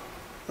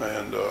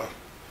 and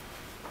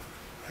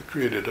it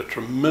created a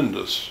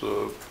tremendous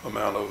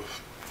amount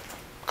of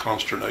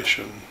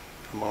consternation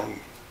among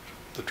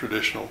the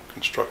traditional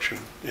construction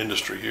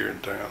industry here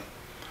in town.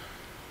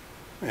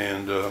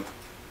 And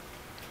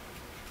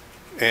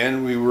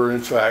we were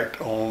in fact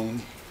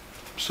on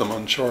some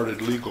uncharted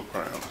legal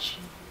grounds.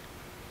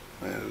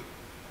 And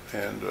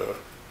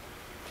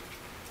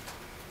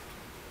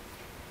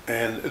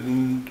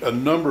a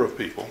number of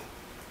people,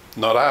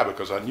 not I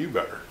because I knew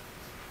better,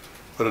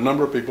 but a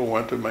number of people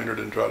went to Maynard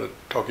and tried to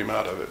talk him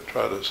out of it,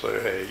 tried to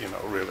say, hey,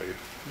 really, you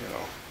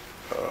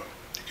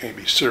can't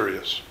be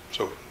serious,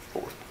 so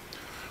forth.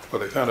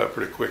 Well, they found out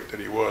pretty quick that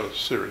he was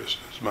serious.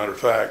 As a matter of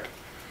fact,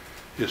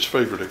 his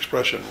favorite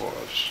expression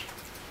was,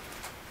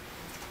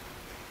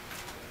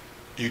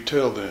 you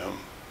tell them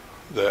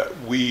that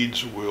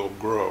weeds will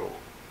grow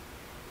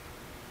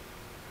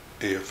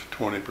if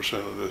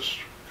 20% of this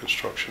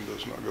construction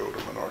does not go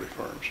to minority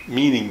firms.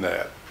 Meaning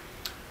that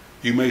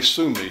you may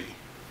sue me,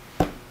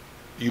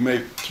 you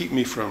may keep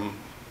me from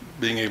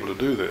being able to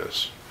do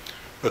this,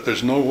 but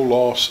there's no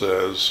law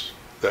says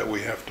that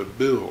we have to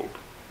build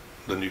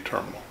the new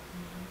terminal.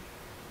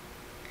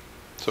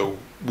 So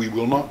we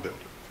will not build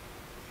it,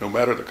 no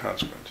matter the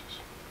consequences.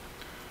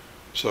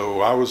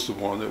 So I was the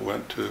one that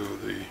went to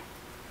the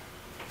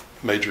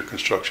major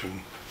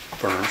construction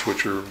firms,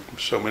 which are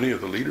so many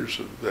of the leaders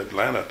of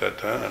Atlanta at that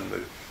time,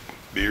 the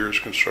Beers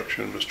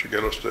Construction, Mr.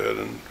 Gellerstedt,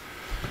 and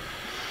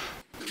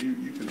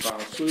you can file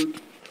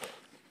suit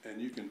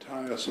and you can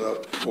tie us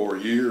up for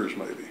years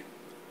maybe.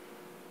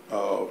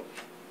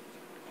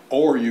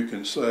 Or you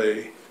can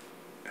say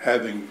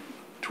having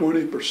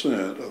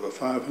 20% of a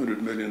 $500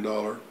 million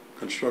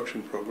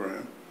construction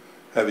program,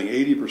 having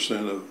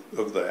 80%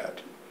 of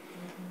that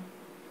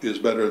is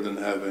better than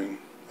having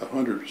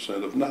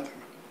 100% of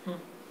nothing.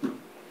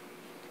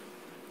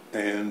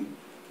 And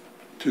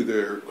to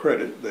their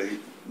credit, they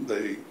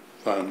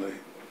finally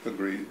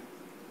agreed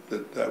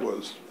that that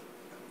was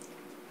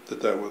the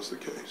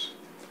case.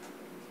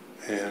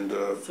 And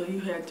so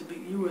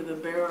you were the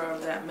bearer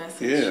of that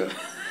message.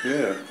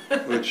 Yeah,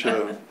 which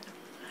and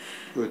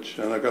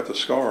I got the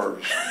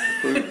scars to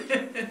prove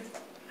it.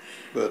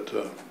 But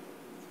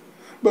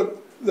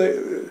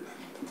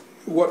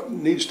what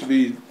needs to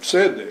be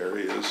said there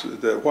is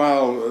that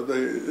while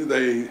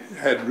they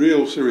had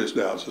real serious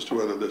doubts as to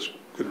whether this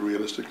could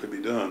realistically be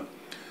done,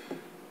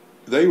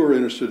 they were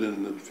interested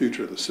in the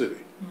future of the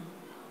city,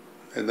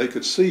 and they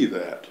could see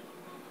that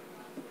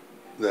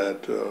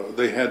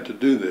they had to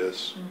do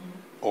this,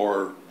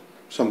 or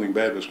something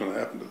bad was going to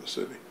happen to the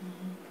city,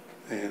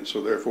 and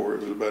so therefore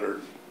it was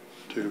better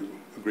to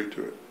agree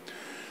to it.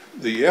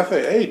 The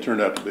FAA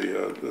turned out to be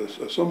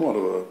a somewhat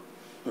of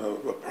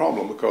a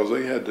problem, because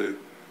they had to.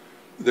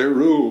 Their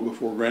rule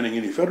before granting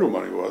any federal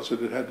money was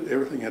that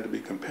everything had to be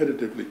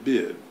competitively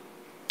bid,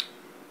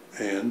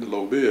 and the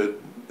low bid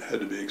had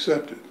to be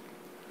accepted.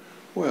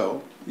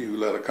 Well, you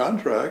let a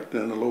contract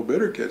and the low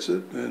bidder gets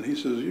it, and he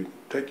says, you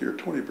take your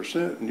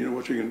 20% and you know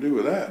what you can do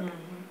with that.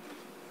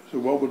 So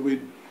what were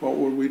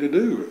we to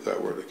do if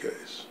that were the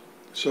case?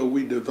 So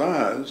we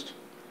devised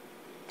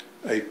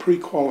a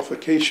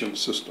pre-qualification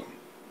system.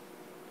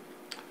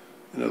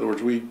 In other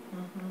words, we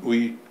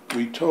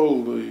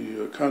told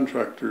the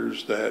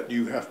contractors that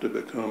you have to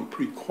become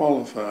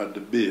pre-qualified to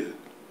bid.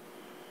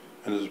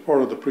 And as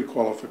part of the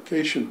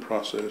pre-qualification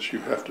process, you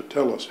have to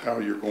tell us how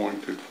you're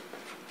going to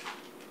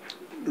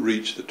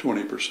reach the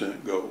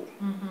 20% goal.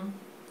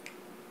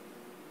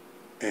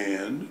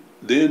 And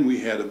then we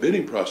had a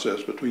bidding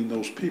process between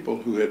those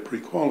people who had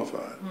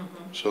pre-qualified.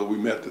 So we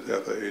met the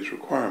FAA's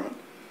requirement.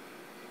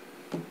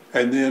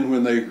 And then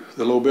when the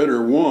low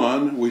bidder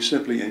won, we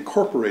simply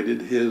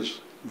incorporated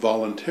his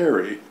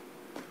voluntary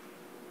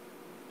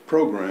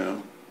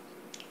program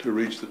to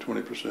reach the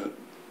 20%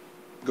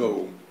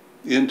 goal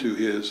into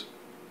his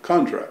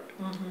contract.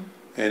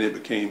 And it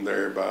became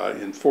thereby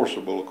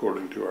enforceable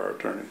according to our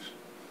attorneys.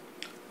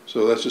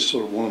 So that's just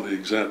sort of one of the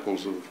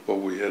examples of what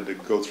we had to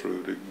go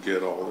through to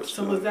get all this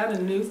So done. was that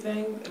a new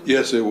thing?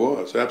 Yes, it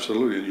was.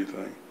 Absolutely a new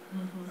thing.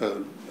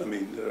 I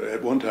mean,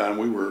 at one time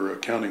we were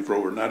accounting for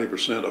over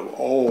 90% of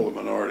all the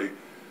minority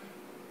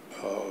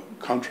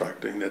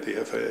contracting that the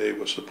FAA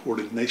was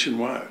supporting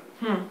nationwide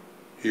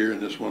here in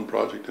this one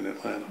project in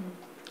Atlanta.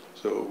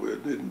 So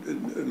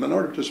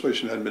minority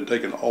participation hadn't been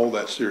taken all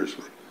that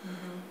seriously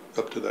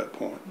up to that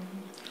point.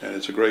 And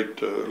it's a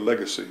great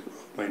legacy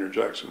of Maynard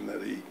Jackson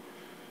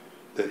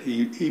that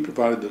he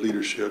provided the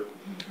leadership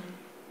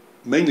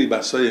mainly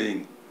by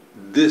saying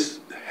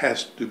this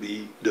has to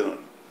be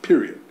done,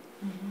 period.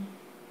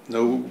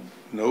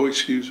 No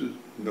excuses,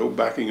 no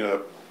backing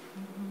up,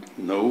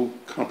 no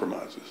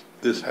compromises.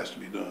 This has to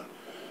be done.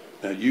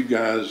 Now you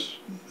guys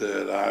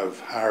that I've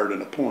hired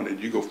and appointed,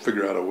 you go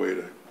figure out a way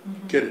to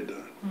get it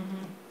done.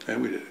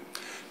 And we did it.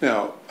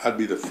 Now, I'd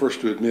be the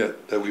first to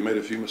admit that we made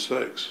a few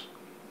mistakes.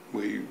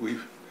 We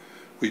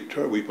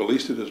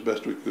policed it as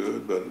best we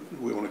could, but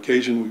on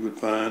occasion we would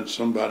find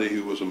somebody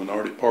who was a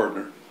minority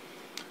partner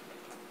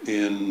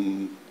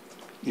in,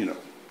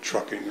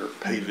 trucking or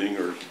paving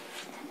or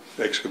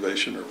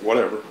excavation or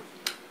whatever,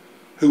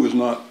 who was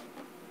not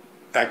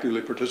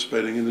actively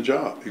participating in the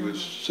job. He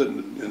was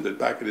sitting in the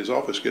back of his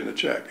office getting a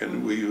check,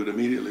 and we would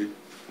immediately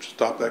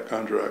stop that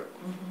contract,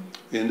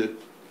 end it,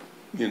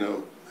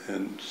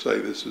 and say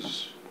this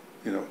is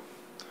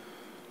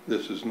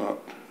not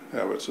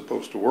how it's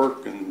supposed to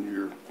work,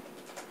 and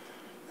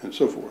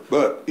so forth.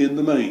 But in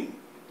the main,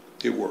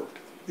 it worked.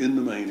 In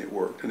the main, it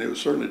worked, and it was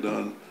certainly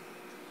done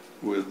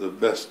with the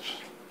best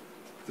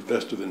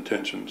of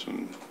intentions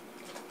and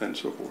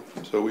so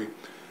forth.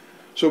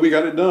 So we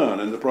got it done,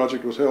 and the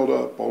project was held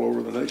up all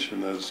over the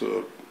nation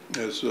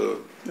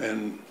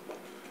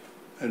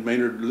and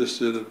Maynard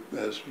listed it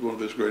as one of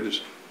his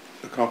greatest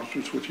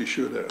accomplishments, which he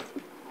should have.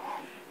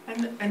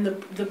 And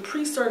the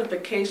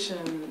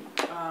pre-certification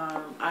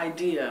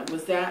idea,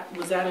 was that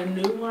a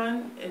new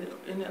one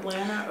in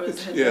Atlanta, or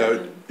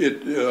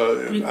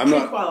I'm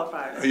not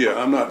qualified?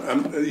 Yeah, I'm not.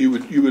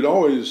 You would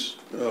always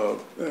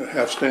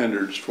have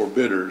standards for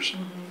bidders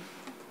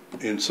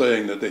in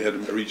saying that they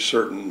had to reach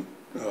certain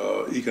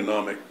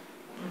economic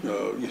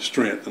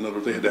strength. In other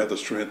words, they had to have the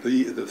strength,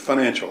 the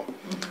financial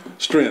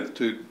strength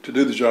to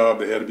do the job.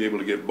 They had to be able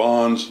to get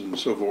bonds and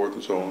so forth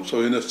and so on.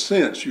 So in a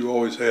sense,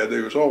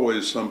 there was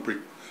always some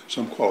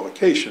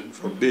qualification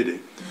for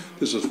bidding.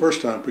 This is the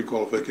first time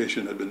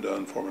pre-qualification had been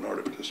done for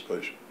minority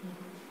participation.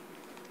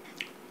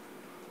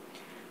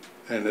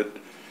 And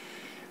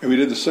we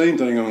did the same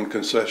thing on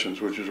concessions,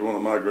 which is one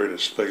of my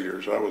greatest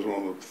failures. I was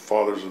one of the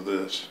fathers of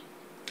this.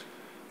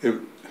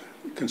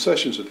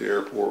 Concessions at the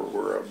airport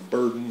were a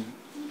burden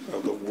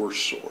of the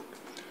worst sort.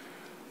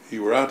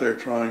 You were out there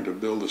trying to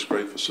build this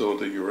great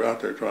facility. You were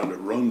out there trying to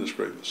run this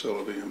great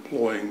facility,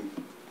 employing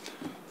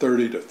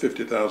 30 to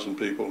 50,000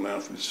 people. Now,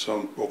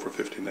 some over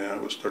 50 now.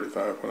 It was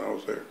 35 when I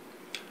was there.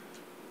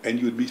 And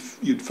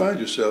you'd find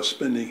yourself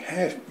spending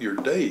half your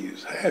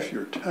days, half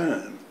your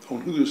time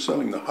on who was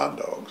selling the hot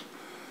dogs,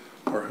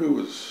 or who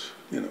was,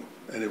 and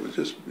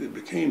it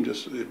became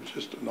just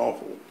an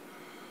awful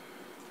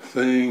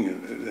thing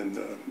and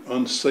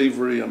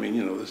unsavory. I mean,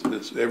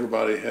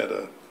 everybody had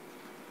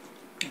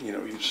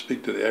you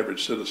speak to the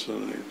average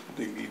citizen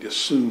and he'd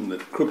assume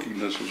that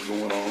crookedness was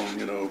going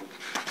on,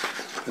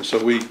 And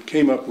so we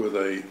came up with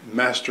a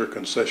master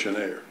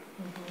concessionaire.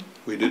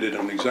 We did it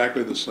in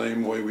exactly the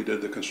same way we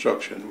did the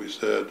construction. We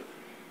said,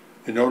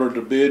 in order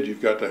to bid,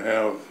 you've got to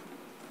have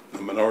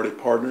a minority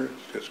partner.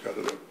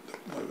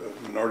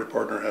 A minority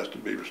partner has to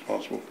be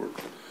responsible for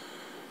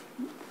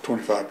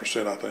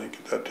 25%, I think,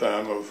 at that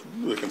time of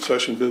the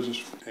concession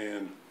business.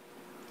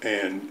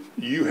 And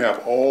you have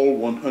all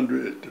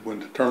 100, when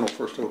the terminal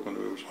first opened,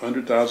 it was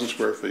 100,000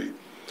 square feet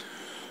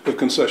of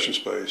concession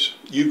space.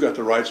 You've got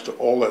the rights to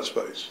all that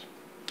space.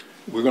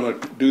 We're going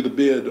to do the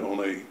bid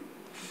on a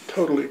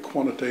totally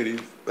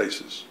quantitative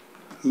basis.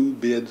 Who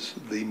bids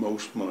the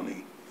most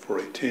money for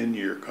a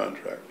 10-year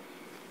contract?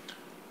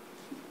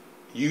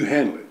 You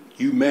handle it.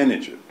 You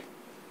manage it.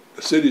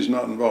 The city's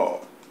not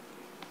involved.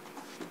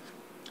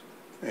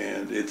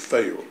 and it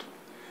failed.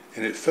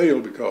 And it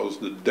failed because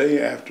the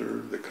day after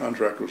the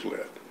contract was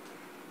let,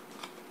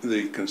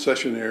 the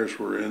concessionaires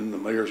were in the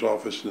mayor's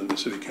office and in the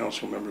city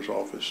council member's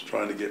office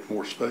trying to get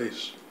more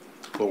space,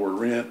 lower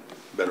rent,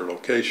 better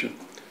location.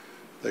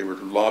 They were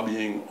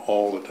lobbying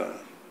all the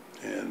time.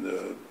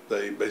 And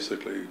they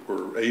basically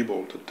were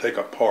able to take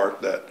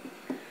apart that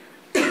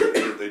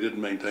they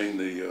didn't maintain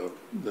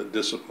the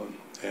discipline.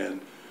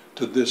 And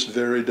to this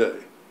very day,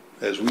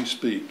 as we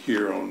speak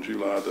here on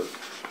July the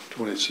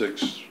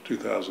 26th,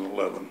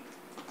 2011,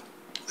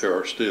 there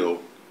are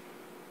still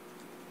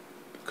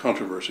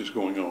controversies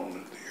going on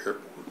at the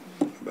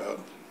airport about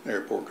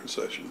airport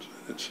concessions.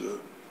 It's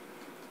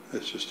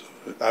just,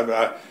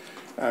 I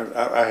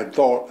had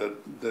thought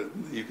that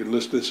you could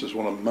list this as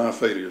one of my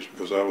failures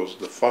because I was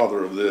the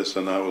father of this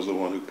and I was the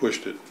one who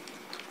pushed it.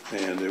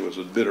 And it was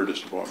a bitter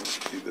disappointment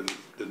to me that it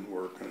didn't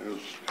work. And it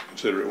was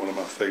considered one of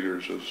my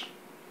failures as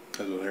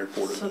an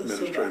airport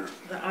administrator. So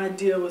the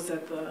idea was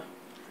that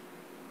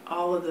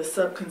all of the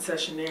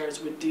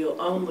sub-concessionaires would deal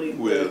only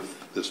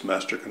with this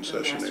master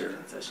concessionaire.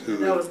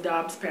 That was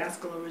Dobbs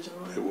Pascal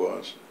originally? It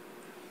was,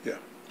 yeah.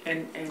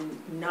 And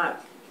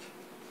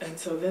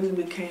so then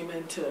we came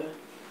into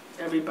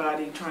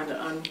everybody trying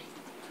to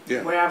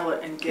unravel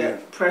it and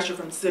get pressure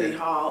from City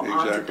Hall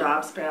onto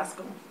Dobbs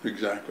Pascal.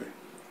 Exactly,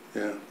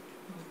 yeah.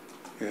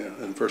 Yeah,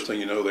 and first thing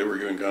you know, they were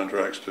giving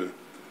contracts to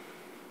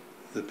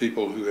the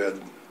people who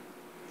had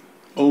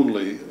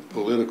only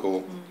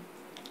political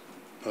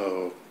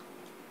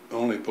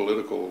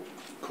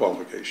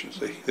qualifications.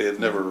 They had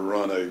never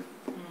run a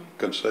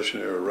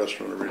concessionaire or a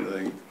restaurant or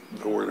anything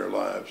before in their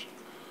lives.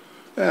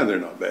 And they're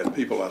not bad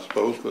people, I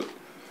suppose, but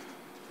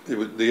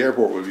the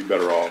airport would be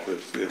better off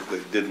if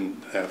they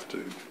didn't have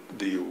to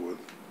deal with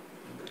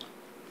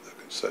the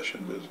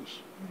concession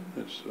business.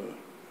 It's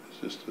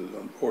just an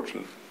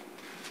unfortunate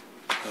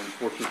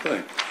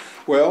thing.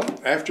 Well,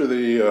 after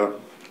the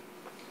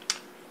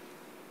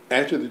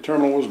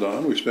terminal was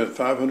done, we spent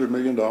 $500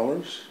 million.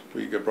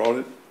 We brought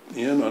it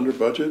in under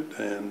budget,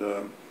 and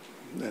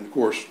of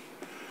course,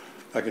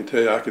 I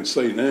can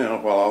say now,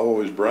 while I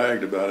always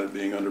bragged about it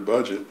being under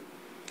budget,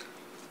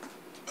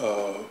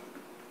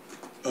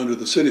 under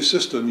the city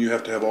system, you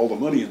have to have all the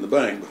money in the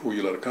bank before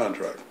you let a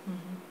contract.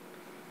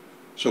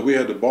 So we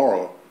had to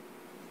borrow.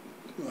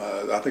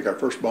 I think our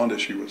first bond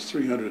issue was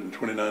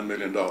 $329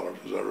 million,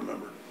 as I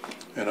remember.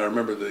 And I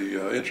remember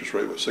the interest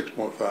rate was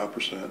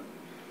 6.5%.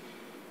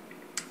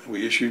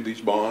 We issued these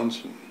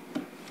bonds and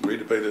agreed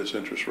to pay this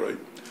interest rate.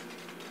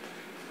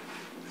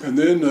 And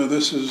then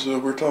this is,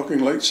 we're talking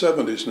late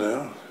 70s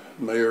now.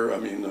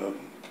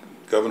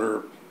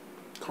 Governor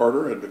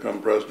Carter had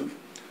become president.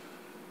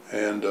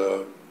 And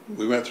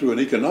we went through an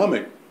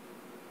economic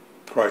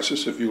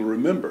crisis, if you'll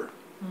remember,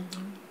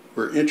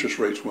 where interest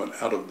rates went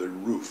out of the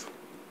roof.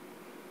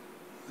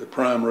 The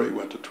prime rate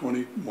went to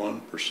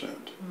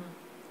 21%.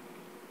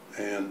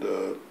 And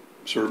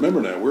so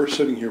remember now, we're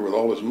sitting here with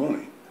all this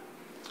money.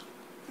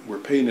 We're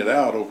paying it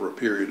out over a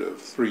period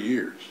of 3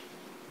 years.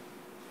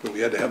 But we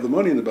had to have the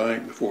money in the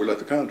bank before we let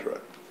the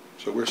contract.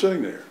 So we're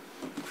sitting there.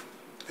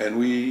 And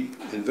we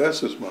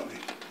invest this money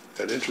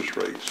at interest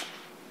rates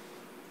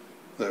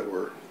that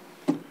were...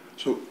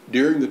 So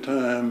during the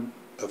time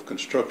of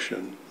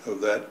construction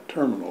of that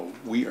terminal,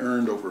 we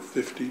earned over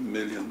 $50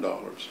 million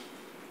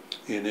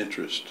in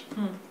interest.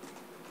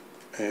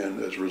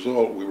 And as a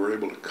result, we were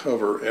able to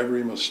cover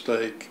every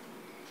mistake,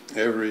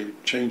 every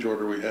change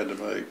order we had to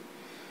make,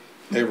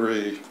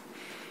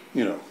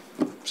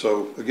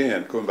 So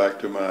again, going back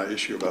to my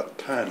issue about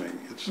timing,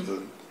 it's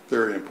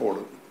very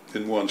important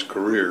in one's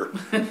career.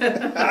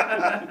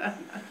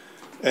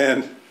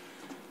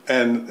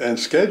 and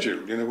schedule.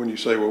 When you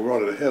say, well, we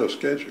brought it ahead of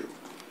schedule.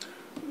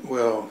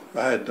 Well,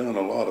 I had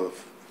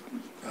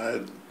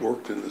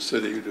worked in the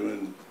city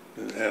and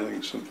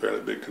handling some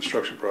fairly big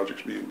construction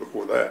projects even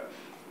before that.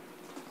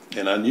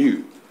 And I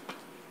knew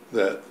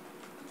that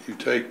you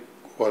take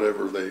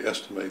whatever they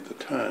estimate the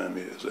time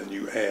is and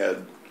you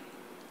add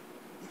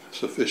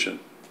sufficient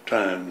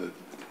time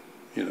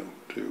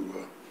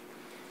to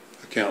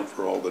account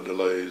for all the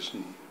delays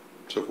and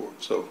so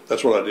forth. So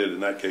that's what I did in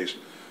that case.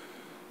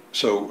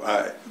 So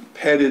I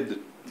padded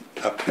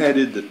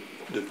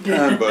the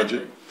time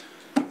budget,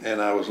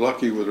 and I was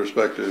lucky with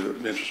respect to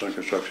interest on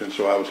construction,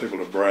 so I was able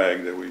to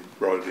brag that we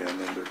brought it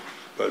in under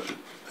budget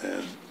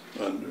and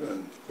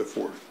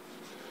before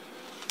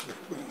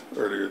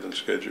earlier than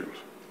scheduled.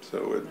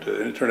 So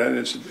it turned out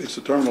it's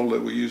the terminal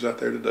that we use out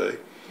there today,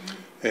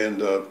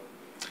 and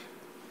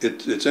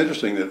it's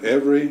interesting that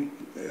every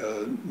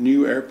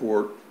new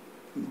airport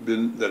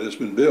that has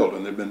been built,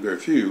 and there've been very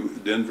few,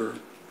 Denver,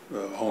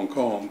 Hong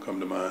Kong come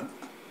to mind,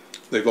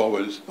 they've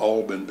always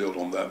all been built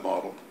on that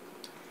model.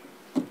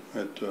 We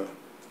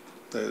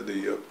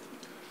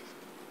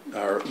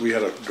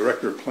had a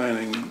director of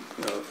planning,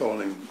 a fellow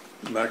named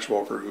Max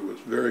Walker, who was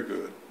very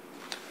good,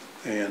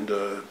 and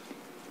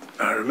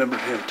I remember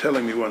him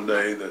telling me one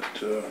day that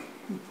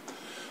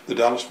the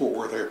Dallas-Fort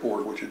Worth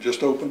Airport, which had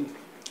just opened,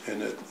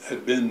 and it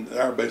had been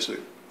our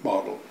basic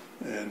model,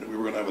 and we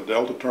were going to have a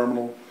Delta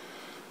terminal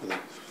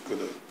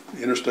with a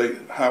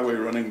interstate highway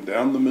running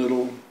down the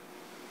middle,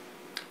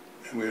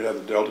 and we would have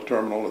the Delta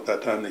terminal, at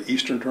that time the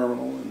Eastern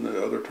terminal, and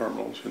the other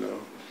terminals, you know.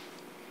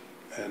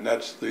 And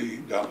that's the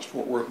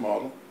Dallas-Fort Worth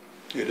model.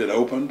 It had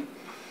opened.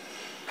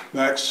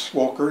 Max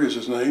Walker is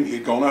his name.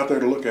 He'd gone out there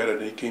to look at it,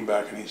 and he came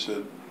back and he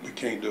said, "We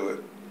can't do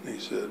it." He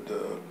said,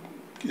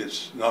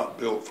 "It's not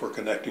built for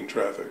connecting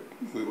traffic.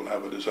 We will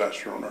have a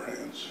disaster on our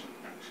hands."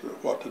 So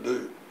what to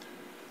do?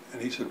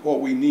 And he said,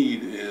 "What we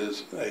need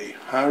is a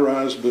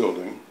high-rise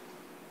building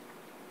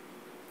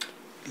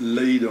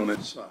laid on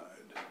its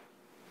side.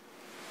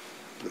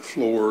 The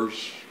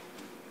floors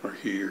are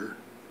here,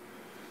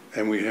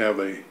 and we have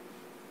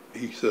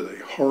he said,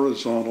 a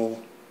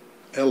horizontal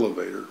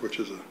elevator," which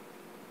is a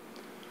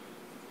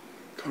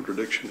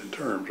contradiction in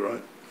terms,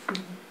 right?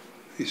 Mm-hmm.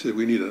 He said,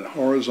 "We need a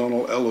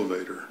horizontal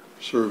elevator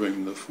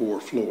serving the 4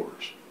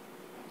 floors."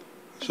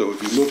 So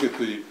if you look at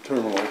the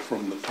terminal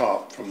from the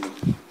top, from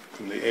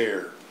the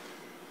air,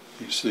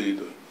 you see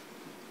the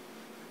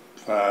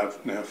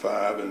 5, now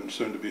 5, and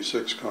soon to be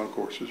 6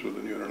 concourses with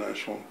the new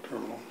international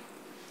terminal.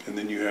 And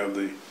then you have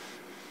the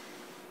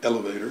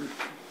elevator,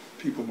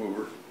 people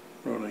mover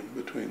running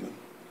between them.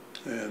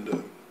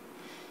 And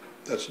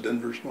that's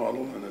Denver's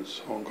model, and it's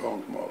Hong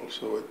Kong's model.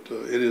 So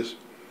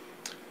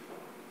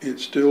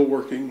it's still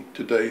working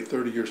today,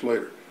 30 years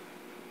later.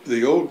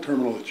 The old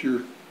terminal that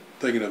you're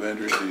thinking of,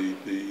 Andrew,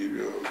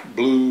 the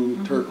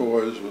blue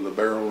turquoise with a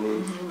barrel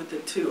roof. With the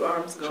 2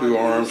 arms going 2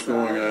 arms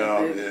going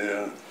out,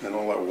 yeah, and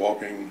all that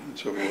walking and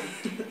so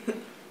forth.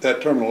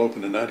 That terminal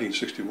opened in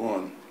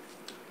 1961,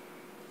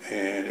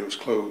 and it was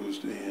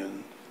closed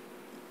in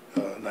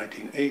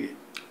 1980.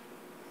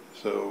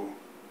 So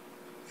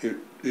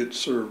it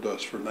served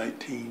us for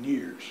 19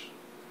 years.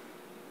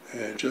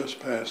 And just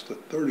past the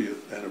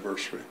 30th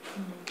anniversary,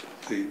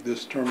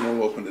 this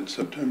terminal opened in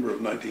September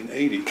of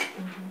 1980,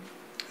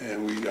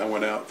 and I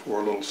went out for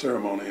a little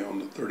ceremony on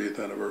the 30th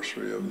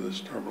anniversary of this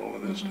terminal,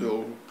 and it's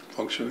still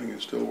functioning and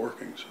still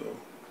working. So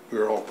we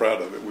were all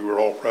proud of it. We were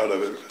all proud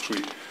of it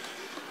because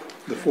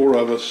the 4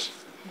 of us,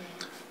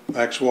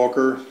 Max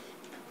Walker,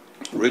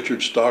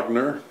 Richard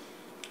Stogner,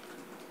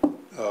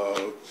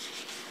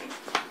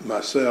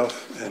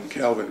 myself, and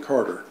Calvin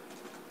Carter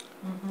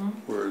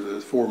were the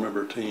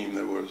 4-member team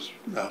that was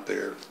out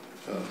there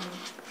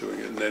doing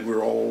it. And then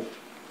we're all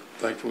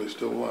thankfully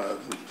still alive.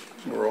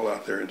 And we're all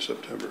out there in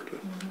September to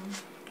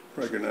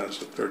recognize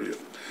the 30th.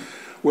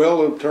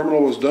 Well, the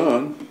terminal was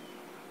done,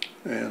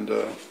 and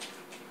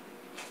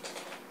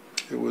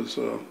it was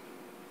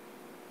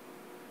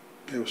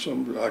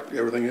some, like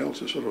everything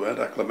else, it's sort of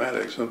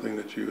anticlimactic, something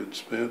that you had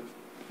spent,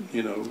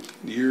 you know,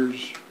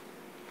 years,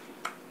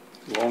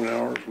 long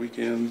hours,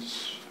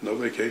 weekends, no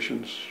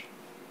vacations,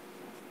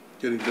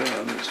 getting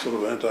done. It's sort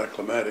of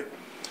anticlimactic.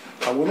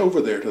 I went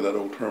over there to that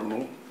old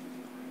terminal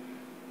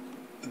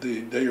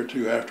the day or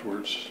two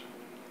afterwards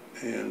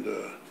and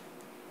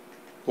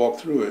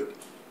walked through it,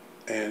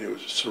 and it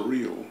was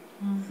surreal.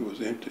 It was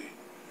empty.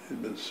 It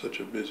had been such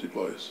a busy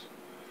place.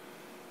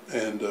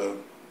 And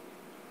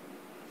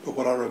but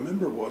what I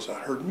remember was I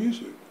heard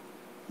music.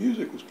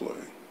 Music was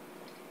playing.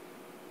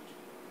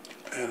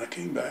 And I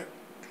came back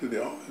to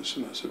the office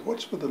and I said,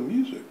 "What's with the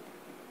music?"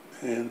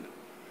 And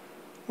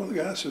one of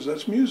the guys says,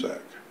 "That's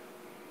Muzak."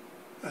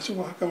 I said,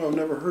 "Well, how come I've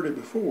never heard it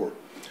before?"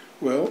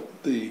 Well,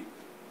 the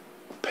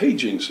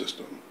paging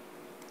system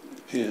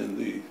in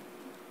the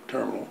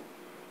terminal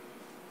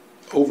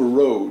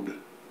overrode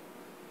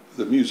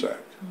the Muzak.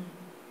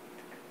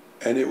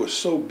 And it was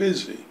so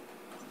busy,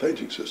 the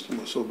paging system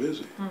was so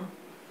busy,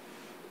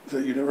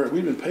 that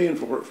we'd been paying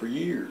for it for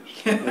years.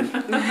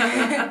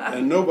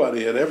 And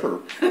nobody had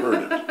ever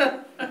heard it.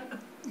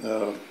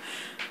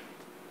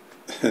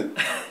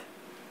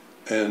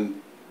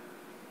 And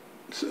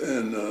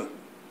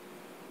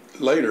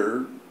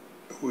later,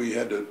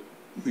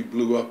 we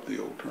blew up the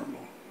old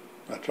terminal.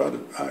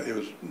 It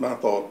was my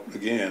thought,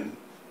 again,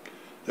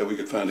 that we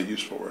could find a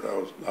use for it.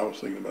 I was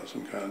thinking about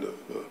some kind of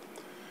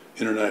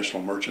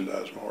international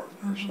merchandise mart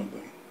or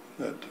something.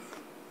 And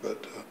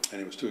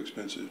it was too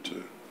expensive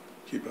to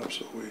keep up,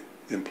 so we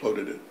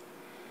imploded it.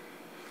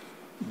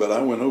 But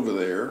I went over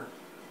there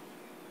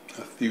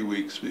a few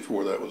weeks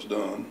before that was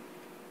done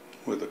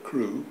with a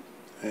crew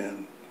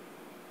and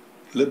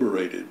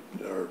liberated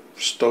or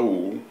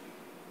stole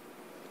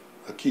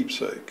a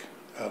keepsake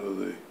out of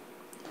the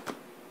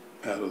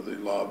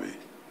lobby.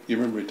 You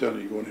remember me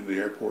telling you going into the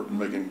airport and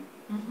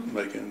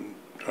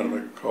trying to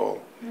make a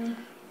call.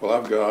 Well,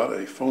 I've got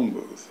a phone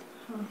booth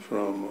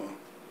from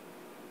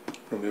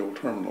the old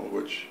terminal,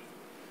 which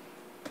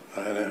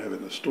I now have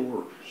in the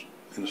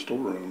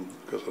storeroom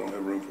because I don't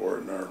have room for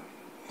it in our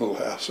little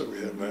house that we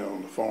have now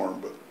on the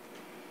farm.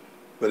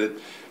 But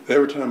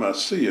every time I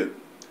see it,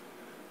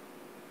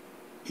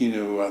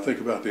 I think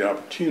about the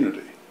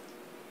opportunity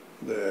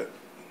that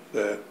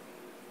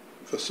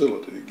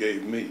facility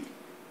gave me.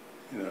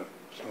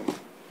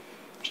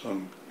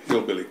 Some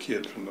hillbilly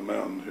kid from the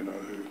mountains,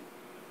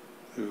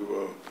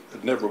 who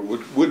had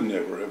would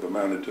never have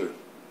amounted to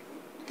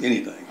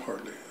anything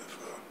hardly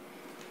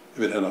if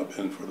it had not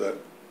been for that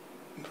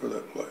for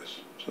that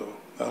place. So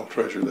I'll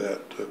treasure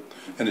that.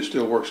 And it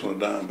still works on a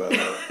dime, by the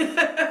way.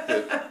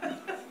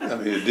 I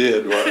mean, it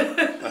did. Well,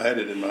 I had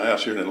it in my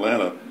house here in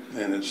Atlanta,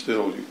 and it's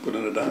still, you put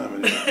in a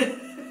dime and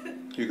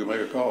you can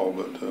make a call,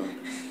 but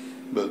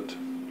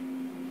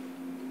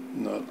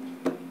not,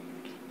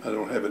 I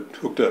don't have it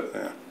hooked up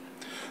now.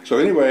 So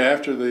anyway,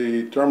 after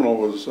the terminal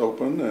was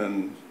open,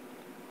 and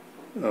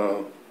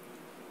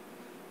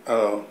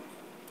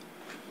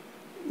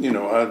you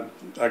know,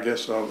 I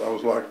guess I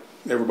was like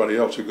everybody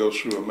else who goes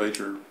through a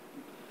major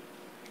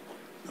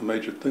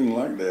thing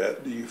like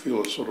that. You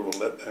feel a sort of a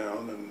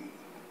letdown,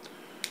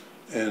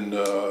 and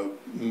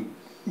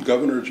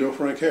Governor Joe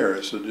Frank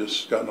Harris had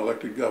just gotten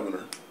elected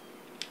governor,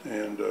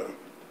 and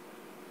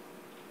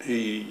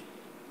he.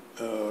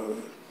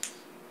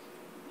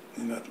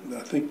 And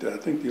I think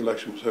the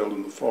election was held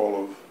in the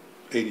fall of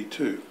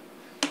 '82,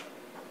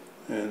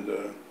 and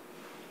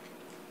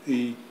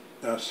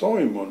I saw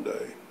him one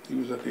day. He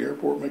was at the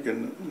airport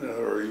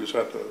or he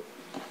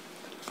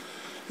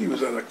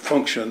was at a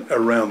function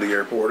around the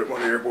airport at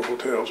one of the airport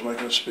hotels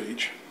making a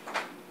speech,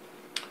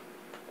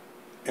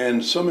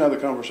 and somehow the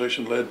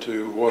conversation led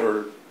to what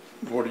are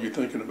you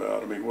thinking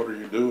about? I mean, what are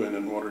you doing,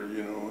 and what are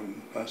you know?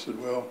 And I said,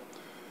 well,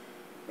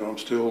 you know, I'm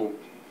still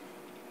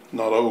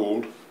not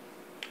old.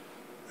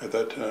 At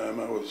that time,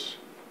 I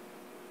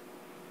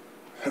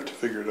have to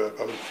figure it up.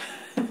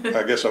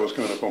 I guess I was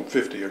coming up on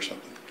 50 or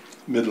something,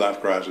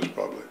 midlife crisis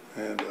probably.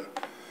 And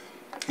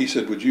he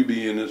said, "Would you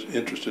be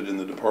interested in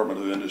the Department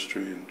of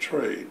Industry and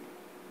Trade,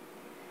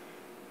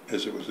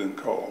 as it was then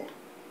called?"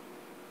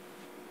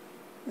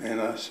 And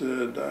I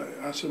said,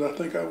 I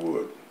think I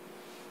would.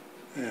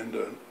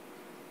 And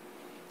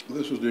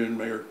this was during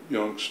Mayor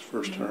Young's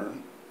first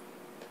term,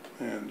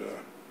 and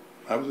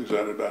I was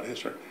excited about his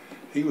term.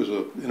 He was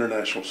an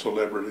international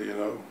celebrity, you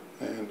know,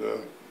 and I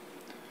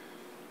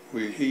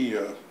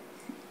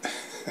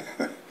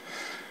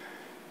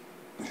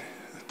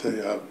tell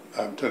you,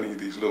 I'm telling you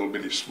these little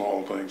bitty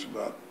small things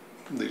about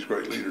these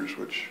great leaders,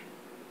 which,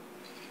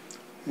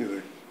 you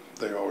know,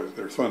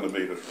 they're fun to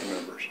me to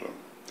remember. So,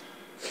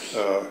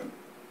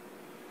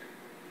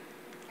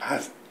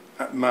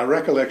 my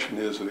recollection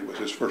is that it was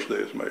his first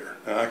day as mayor,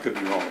 and I could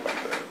be wrong about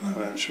that.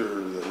 I'm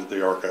sure that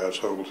the archives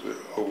hold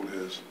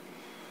his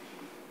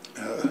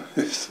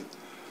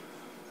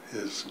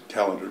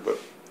calendar, but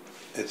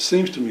it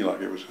seems to me like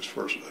it was his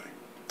first day.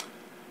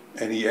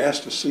 And he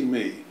asked to see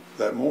me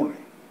that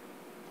morning,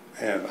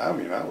 and I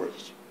mean, I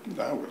was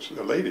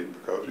elated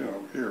because, you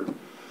know, here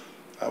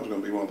I was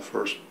going to be one of the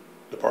first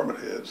department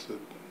heads that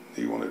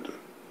he wanted to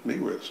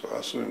meet with. So I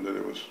assumed that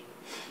it was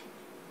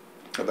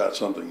about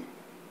something,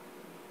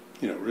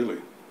 you know,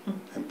 really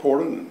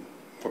important, and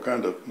what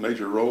kind of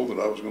major role that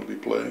I was going to be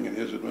playing in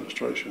his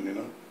administration, you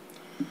know.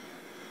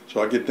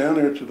 So I get down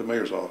there to the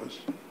mayor's office,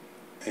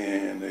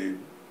 and they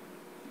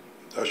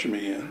usher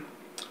me in.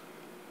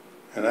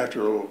 And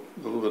after a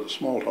little bit of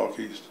small talk,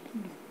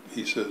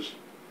 he says,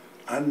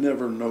 "I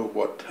never know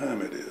what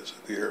time it is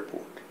at the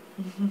airport."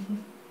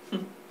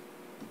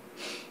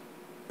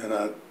 And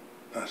I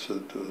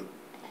said, you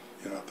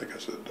know, I think I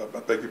said, "I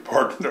beg your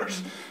pardon."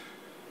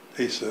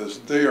 He says,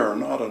 "There are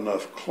not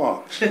enough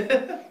clocks in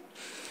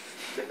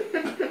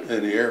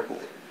the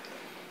airport."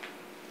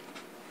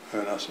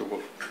 And I said,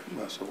 well,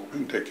 we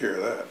can take care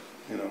of that,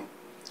 you know.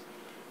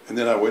 And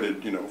then I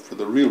waited, you know, for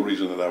the real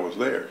reason that I was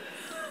there.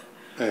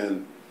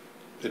 And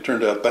it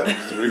turned out that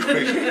was the real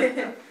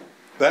reason.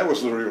 That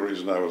was the real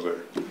reason I was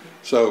there.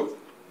 So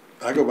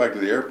I go back to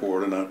the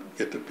airport, and I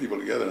get the people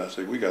together, and I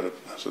say, we got to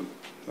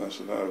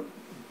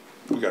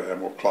have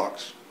more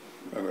clocks.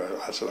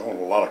 I said, I want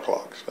a lot of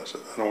clocks. I said,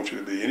 I don't want you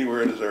to be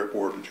anywhere in this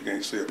airport that you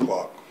can't see a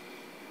clock.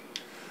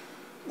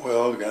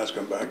 Well, the guys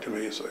come back to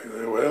me and say,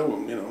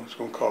 well, you know, it's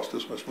going to cost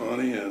this much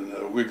money,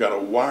 and we've got to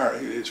wire.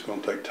 It's going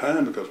to take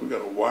time because we've got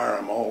to wire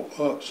them all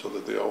up so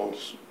that they all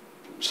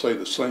say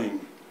the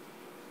same.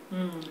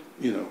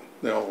 You know,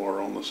 they all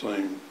are on the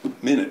same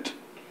minute.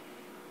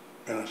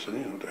 And I said,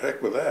 you know, to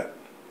heck with that.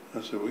 I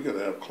said, we got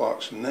to have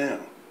clocks now.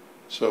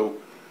 So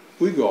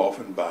we go off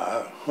and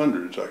buy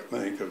hundreds, I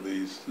think, of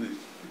these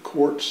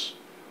quartz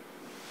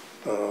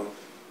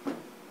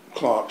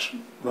clocks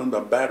run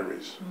by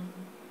batteries.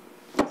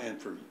 And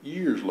for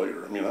years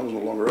later, I mean, I was no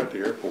longer at the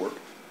airport.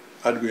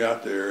 I'd be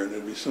out there, and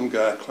there'd be some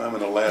guy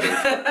climbing a ladder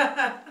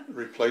to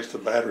replace the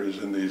batteries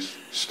in these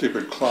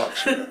stupid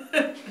clocks. And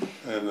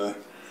I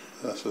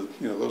said,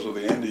 you know, those are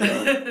the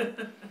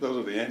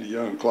Andy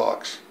Young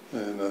clocks.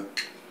 And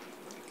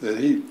that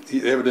he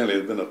evidently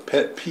had been a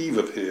pet peeve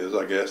of his,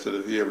 I guess, that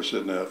if he ever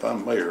said, now, if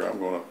I'm mayor, I'm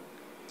going to.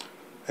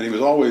 And he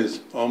was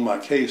always on my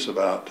case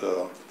about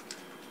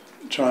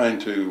trying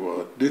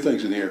to do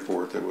things in the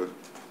airport that would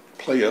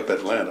play up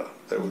Atlanta,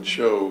 that would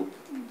show.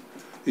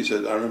 He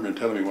said, I remember him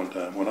telling me one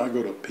time, when I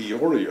go to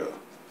Peoria,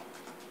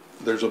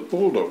 there's a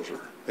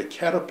bulldozer, a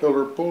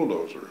Caterpillar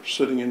bulldozer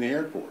sitting in the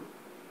airport.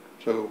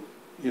 So,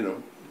 you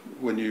know,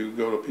 when you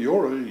go to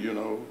Peoria, you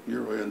know,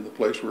 you're in the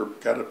place where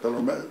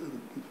Caterpillar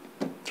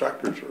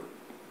tractors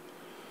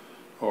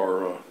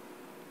are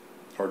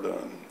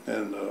done.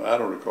 And I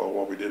don't recall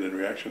what we did in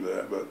reaction to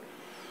that, but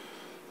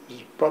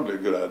was probably a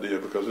good idea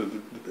because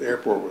the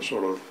airport was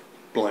sort of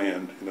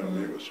bland, you know.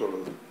 Mm-hmm. It was sort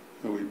of,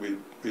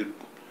 we'd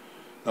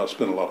not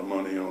spent a lot of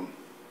money on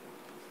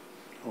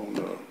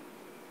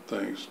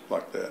things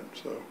like that.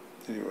 So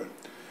anyway,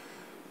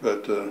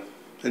 but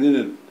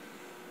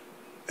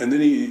and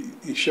then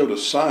he showed a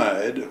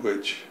side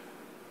which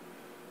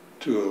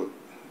to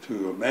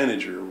a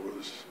manager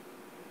was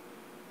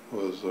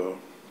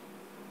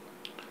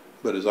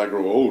but as I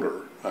grow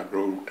older, I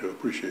grow to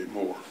appreciate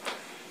more.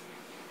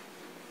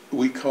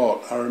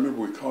 I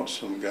remember we caught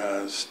some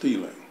guys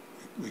stealing.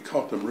 We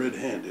caught them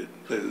red-handed.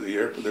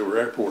 They were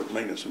airport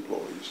maintenance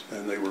employees,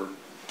 and they were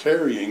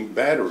carrying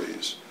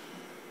batteries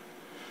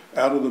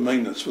out of the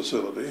maintenance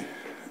facility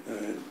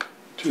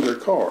to their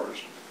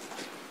cars.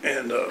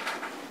 And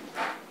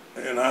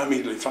I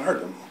immediately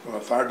fired them. I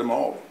fired them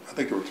all. I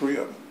think there were 3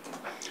 of them.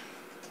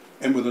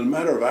 And within a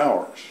matter of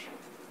hours,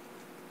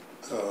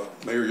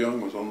 Mayor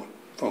Young was on the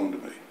phone to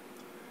me,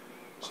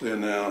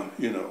 saying, now,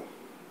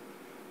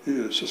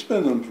 you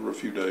suspend them for a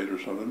few days or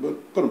something,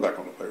 but put them back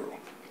on the payroll.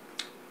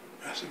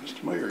 I said,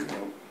 Mr. Mayor,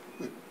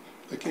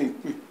 they can't,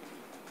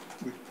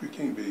 we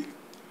can't be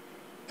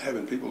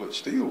having people that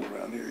steal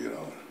around here,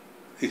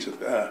 He said,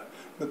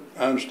 but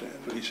I understand.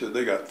 But he said,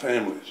 they got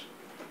families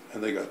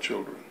and they got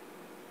children.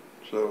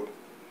 So,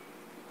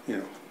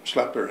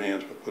 slap their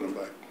hands, but put them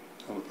back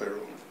on the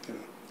payroll,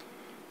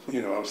 So,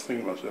 I was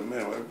thinking to myself,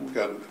 man, we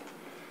got to,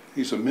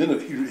 he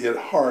at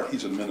heart,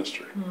 he's a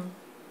minister. Mm-hmm.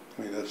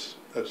 I mean, that's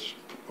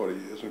what he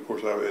is. And of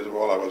course,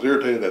 while I was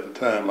irritated at the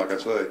time, like I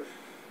say,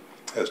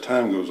 as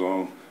time goes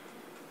on,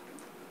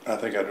 I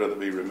think I'd rather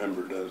be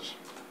remembered as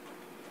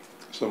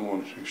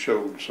someone who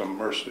showed some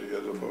mercy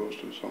as opposed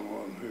to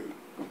someone who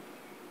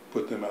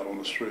put them out on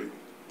the street.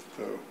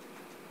 So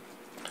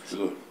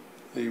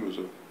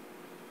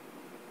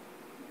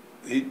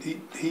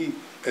he,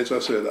 as I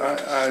said,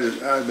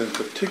 I've been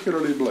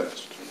particularly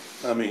blessed.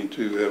 I mean,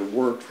 to have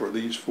worked for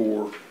these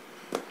 4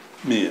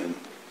 men.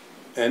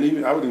 And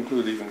even I would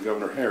include even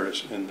Governor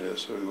Harris in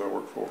this, who I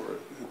work for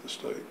at the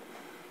state.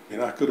 I mean,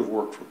 I could have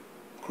worked for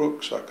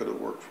crooks. I could have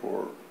worked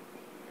for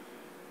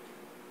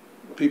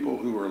people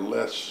who were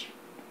less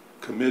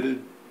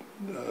committed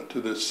to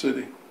this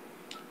city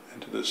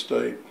and to this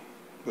state.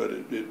 But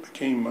it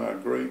became my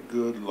great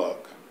good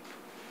luck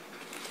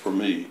for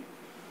me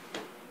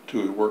to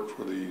have worked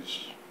for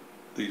these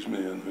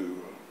men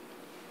who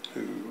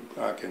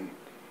I can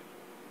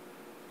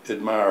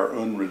admire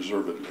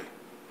unreservedly.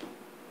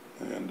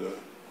 And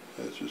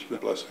it's just been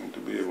a blessing to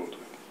be able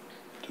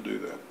to do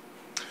that.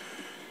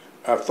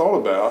 I've thought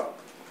about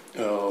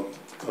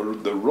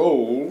the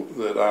role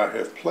that I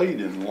have played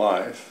in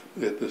life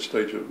at this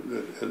stage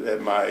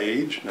at my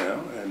age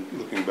now, and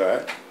looking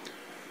back.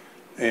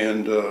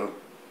 And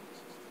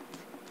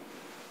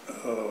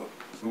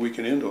we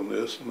can end on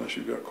this unless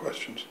you've got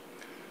questions.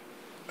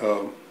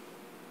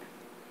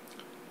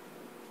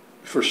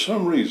 For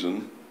some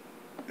reason,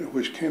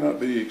 which cannot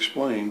be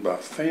explained by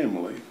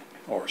family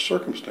or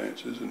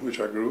circumstances in which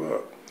I grew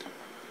up,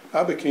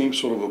 I became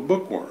sort of a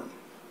bookworm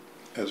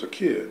as a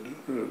kid,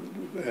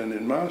 and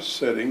in my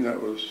setting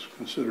that was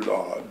considered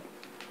odd.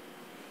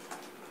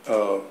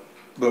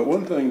 But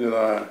one thing that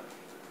I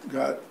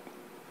got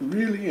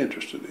really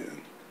interested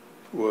in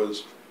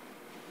was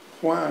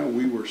why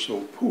we were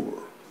so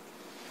poor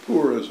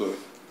as a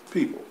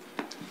people.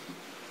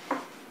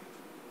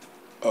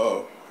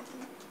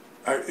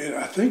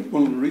 I think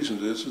one of the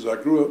reasons is I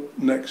grew up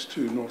next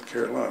to North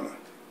Carolina.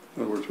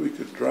 In other words, we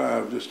could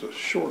drive just a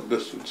short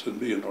distance and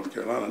be in North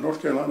Carolina.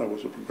 North Carolina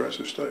was a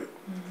progressive state.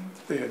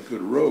 Mm-hmm. They had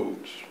good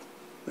roads.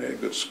 They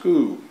had good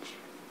schools.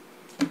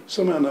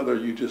 Somehow or another,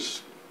 when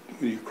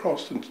you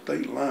crossed the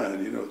state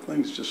line,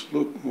 things just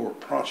looked more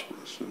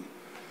prosperous. And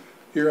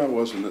here I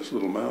was in this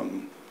little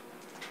mountain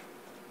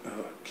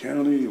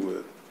county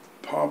with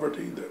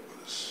poverty that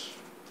was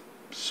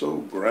so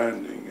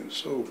grinding and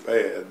so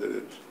bad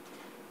that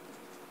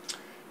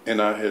and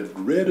I had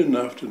read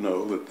enough to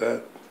know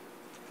that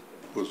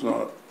was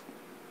not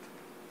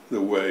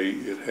the way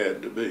it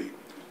had to be.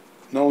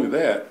 Not only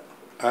that,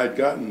 I'd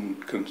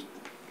gotten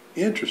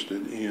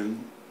interested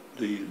in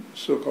the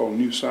so-called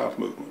New South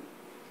movement.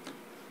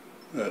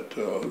 That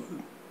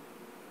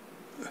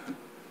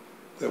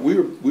we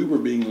were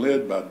being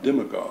led by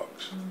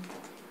demagogues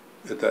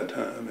at that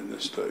time in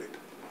this state,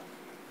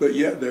 but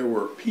yet there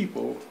were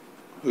people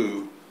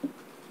who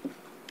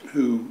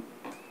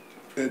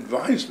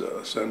advised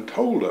us and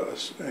told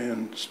us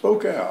and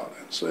spoke out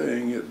and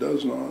saying it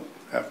does not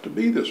have to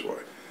be this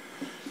way.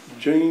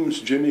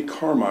 Jimmy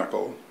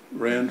Carmichael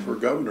ran for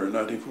governor in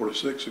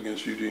 1946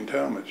 against Eugene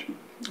Talmadge,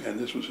 and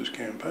this was his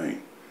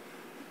campaign.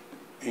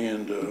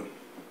 And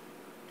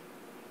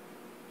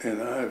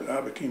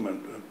I became a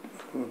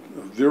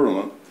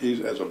virulent,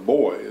 as a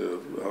boy,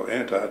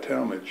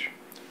 anti-Talmadge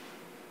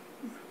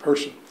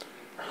person.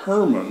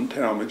 Herman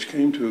Talmadge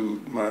came to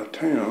my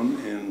town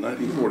in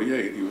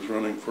 1948. He was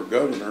running for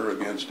governor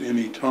against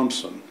M.E.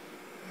 Thompson.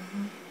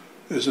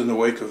 It was in the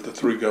wake of the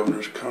 3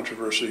 governors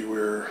controversy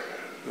where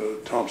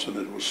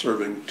Thompson was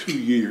serving 2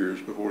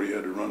 years before he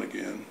had to run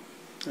again.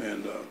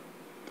 And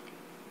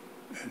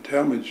And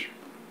Talmadge,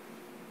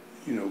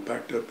 you know,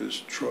 backed up his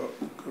truck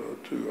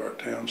to our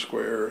town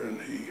square,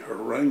 and he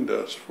harangued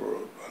us for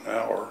an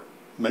hour,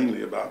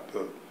 mainly about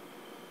the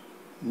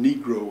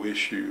Negro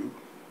issue,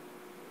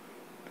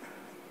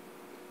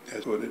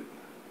 as put it,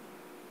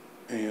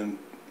 and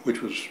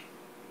which was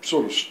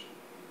sort of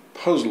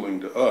puzzling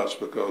to us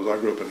because I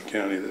grew up in a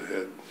county that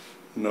had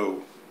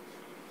no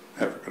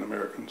African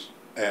Americans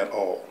at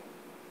all,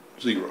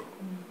 zero.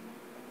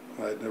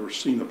 I had never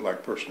seen a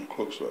black person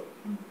close up.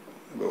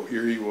 But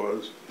here he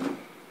was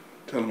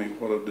telling me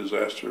what a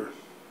disaster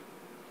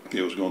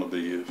it was going to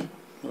be if,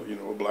 you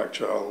know, a black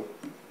child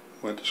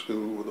went to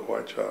school with a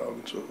white child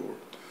and so forth.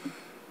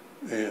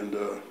 And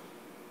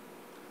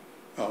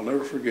I'll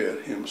never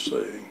forget him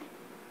saying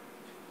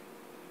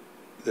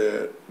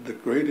that the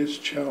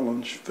greatest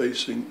challenge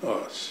facing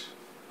us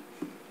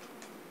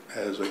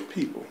as a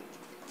people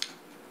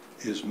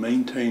is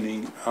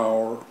maintaining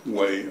our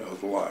way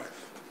of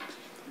life.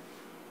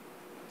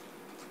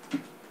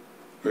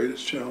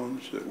 Greatest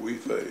challenge that we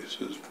face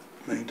is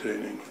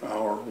maintaining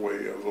our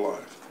way of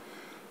life.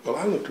 Well,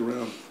 I looked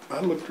around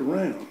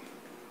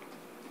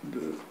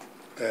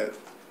at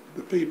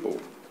the people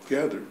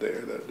gathered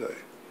there that day.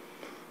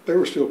 There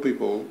were still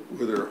people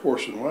with their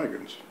horse and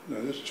wagons.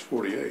 Now this is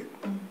 48.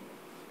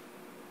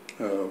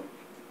 I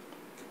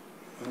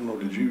don't know,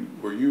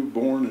 were you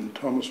born in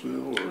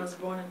Thomasville? Or? I was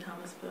born in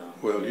Thomasville.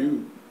 Well, yeah.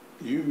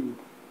 you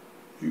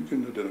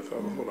can identify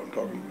with what I'm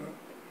talking about.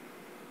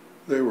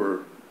 They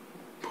were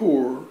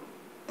poor,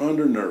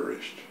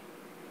 undernourished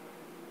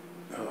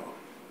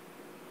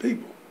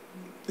people,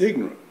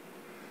 ignorant.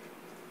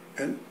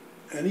 And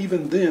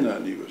even then I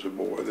knew as a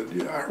boy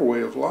that our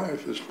way of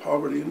life is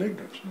poverty and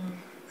ignorance.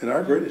 And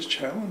our greatest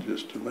challenge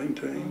is to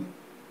maintain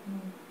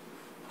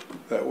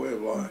that way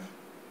of life.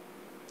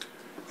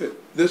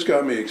 This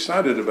got me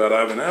excited about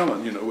Ivan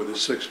Allen, you know, with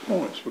his 6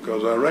 points,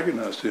 because I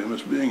recognized him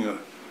as being one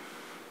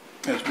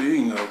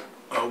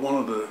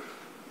of the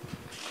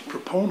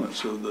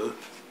proponents of the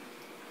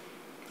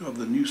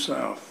New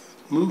South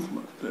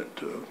movement,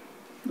 that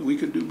we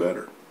could do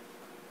better.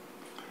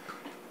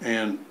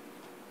 And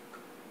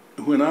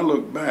when I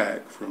look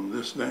back from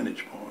this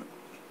vantage point,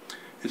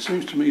 it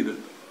seems to me that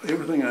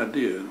everything I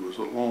did was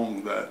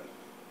along that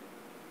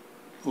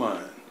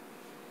line.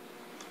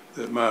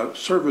 That my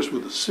service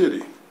with the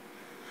city,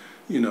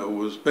 you know,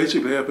 was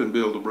basically helping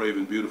build the brave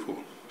and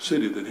beautiful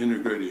city that Henry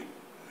Grady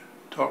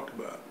talked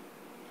about.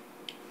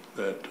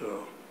 That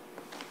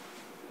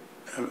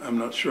I'm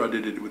not sure I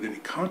did it with any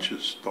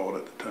conscious thought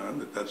at the time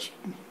that that's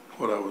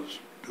what I was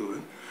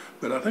doing.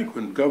 But I think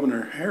when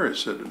Governor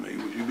Harris said to me,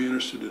 would you be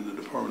interested in the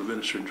Department of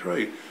Industry and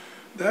Trade,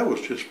 that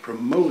was just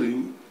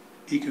promoting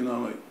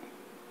economic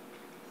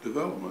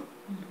development.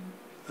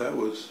 That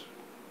was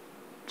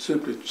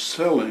simply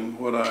selling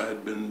what I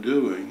had been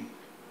doing,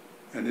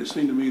 and it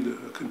seemed to me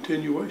a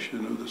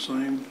continuation of the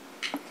same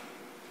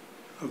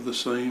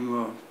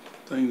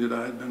thing that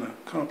I had been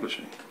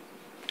accomplishing.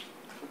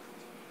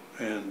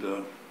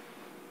 And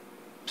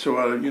so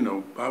I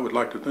would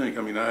like to think,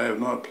 I mean, I have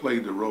not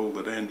played the role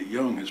that Andy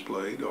Young has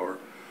played, or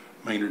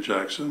Maynard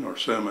Jackson, or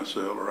Sam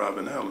Massell, or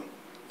Ivan Allen,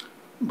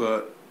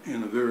 but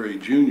in a very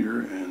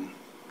junior and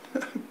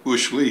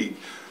Bush League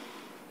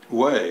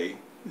way,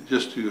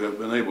 just to have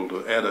been able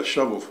to add a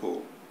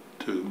shovelful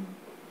to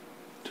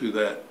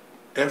that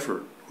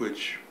effort,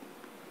 which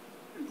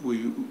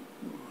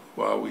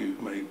while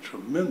we've made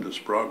tremendous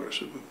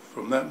progress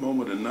from that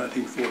moment in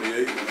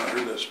 1948 when I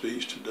heard that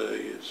speech,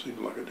 today it seemed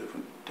like a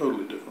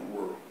totally different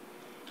world.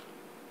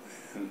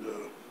 And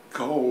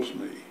calls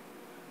me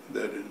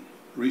that in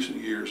recent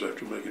years,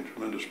 after making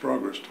tremendous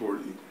progress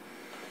toward the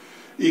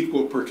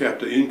equal per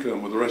capita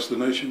income with the rest of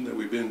the nation, that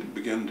we've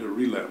begun to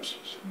relapse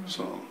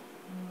some.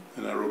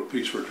 And I wrote a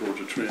piece for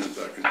Georgia Trend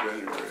back in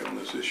January on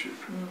this issue.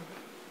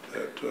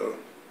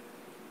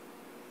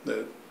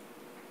 That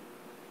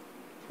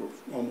for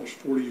almost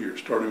 40 years,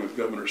 starting with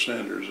Governor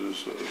Sanders,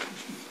 as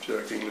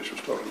Jack English was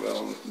talking about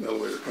on the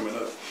elevator coming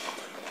up,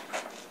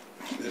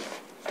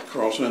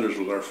 Carl Sanders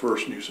was our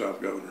first New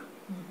South governor,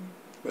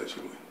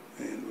 basically.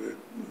 And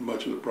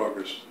much of the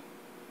progress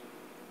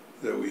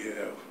that we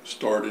have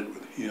started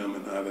with him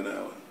and Ivan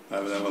Allen.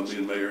 Ivan Allen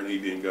being mayor and he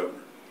being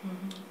governor.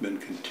 Been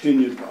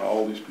continued by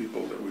all these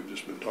people that we've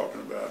just been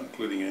talking about,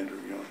 including Andrew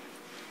Young.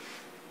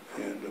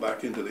 And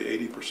back into the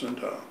 80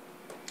 percentile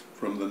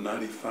from the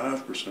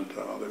 95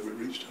 percentile that we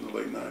reached in the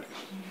late 90s.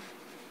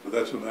 But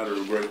that's a matter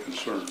of great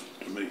concern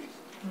to me.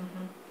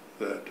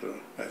 That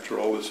after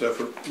all this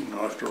effort,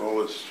 after all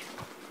this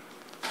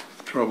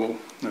trouble,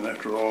 and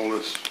after all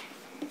the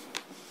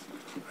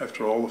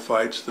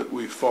fights that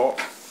we fought,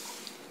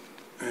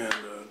 and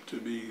to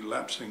be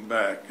lapsing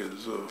back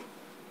is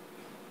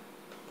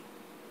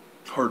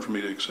hard for me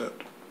to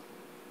accept.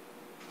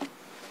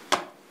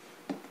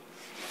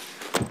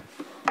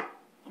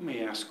 Let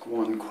me ask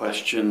one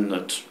question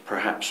that's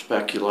perhaps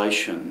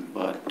speculation,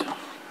 but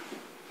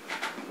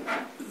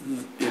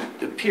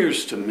it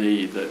appears to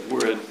me that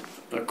we're at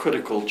a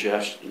critical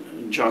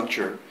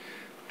juncture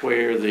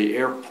where the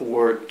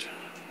airport,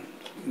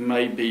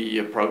 may be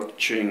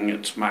approaching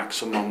its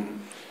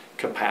maximum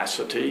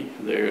capacity.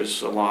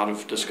 There's a lot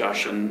of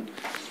discussion,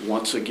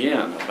 once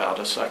again, about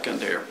a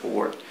second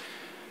airport.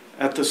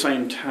 At the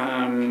same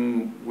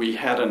time, we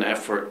had an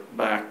effort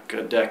back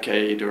a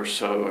decade or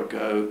so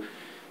ago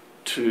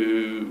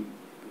to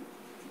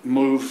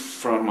move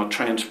from a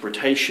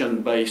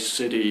transportation-based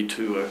city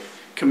to a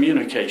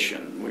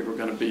communication. We were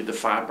going to be the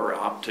fiber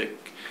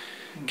optic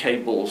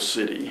cable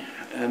city,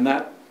 and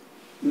that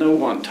no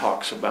one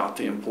talks about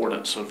the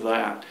importance of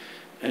that.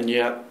 And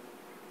yet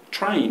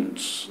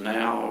trains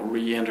now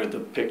re-enter the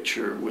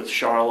picture, with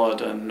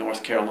Charlotte and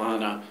North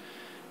Carolina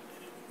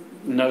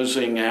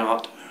nosing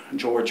out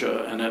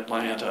Georgia and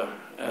Atlanta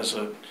as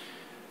a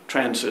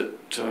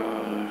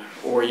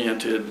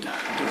transit-oriented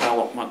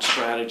development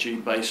strategy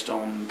based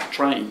on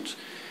trains.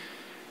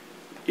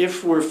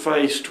 If we're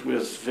faced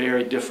with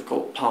very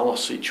difficult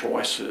policy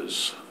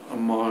choices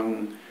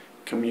among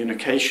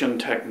communication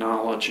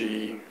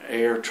technology,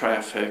 air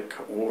traffic,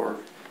 or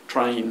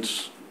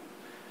trains,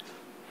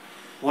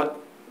 what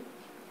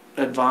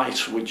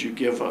advice would you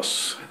give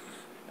us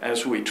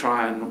as we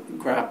try and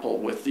grapple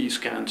with these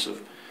kinds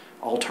of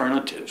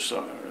alternatives?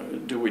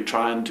 Do we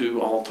try and do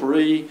all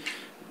three?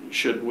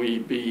 Should we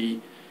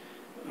be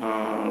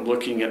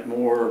looking at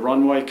more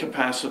runway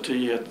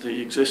capacity at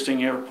the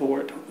existing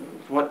airport?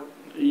 What,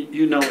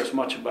 you know as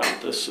much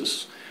about this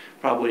as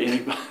probably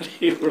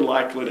anybody we're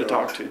likely to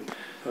talk to.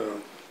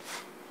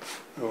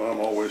 Well, I'm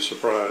always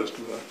surprised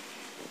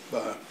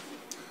by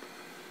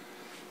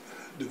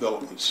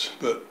developments,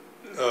 but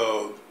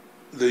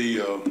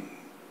the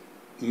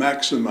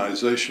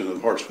maximization of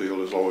Hartsfield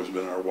has always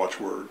been our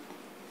watchword.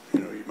 You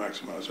know, you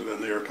maximize it,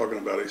 and they are talking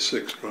about a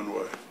 6th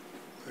runway,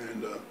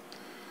 and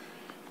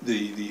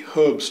the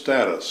hub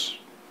status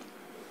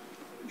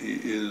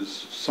is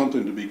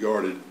something to be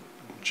guarded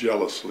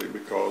jealously,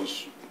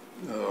 because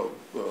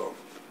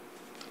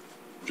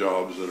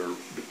jobs that are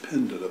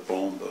dependent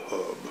upon the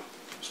hub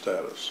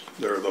status.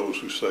 There are those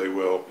who say,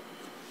 well,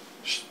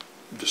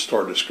 just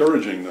start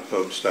discouraging the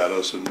hub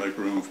status and make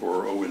room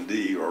for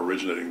O&D, or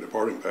originating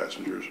departing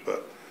passengers.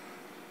 But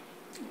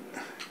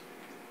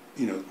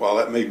you know, while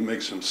that may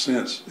make some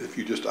sense if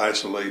you just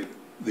isolate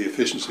the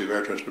efficiency of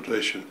air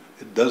transportation,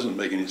 it doesn't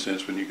make any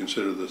sense when you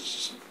consider the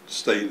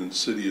state and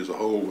city as a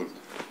whole, with,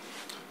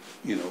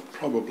 you know,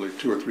 probably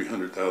 200,000 or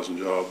 300,000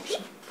 jobs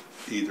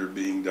either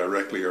being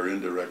directly or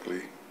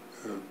indirectly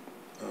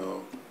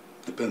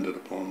dependent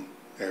upon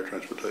air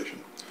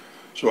transportation.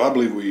 So I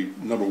believe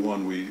number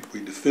one, we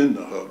defend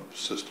the hub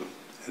system,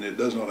 and it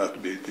does not have to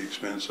be at the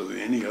expense of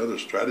any other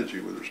strategy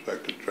with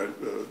respect to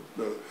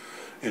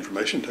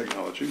information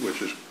technology, which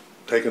has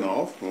taken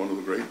off. One of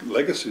the great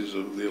legacies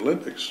of the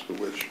Olympics, of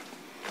which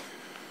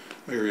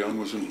Mayor Young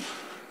was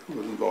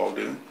involved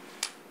in,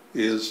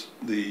 is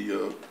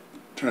the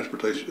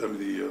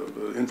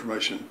the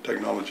information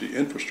technology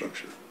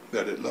infrastructure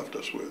that it left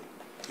us with.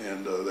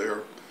 And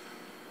there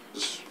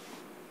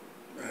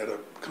had a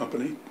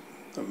company,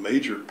 a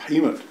major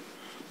payment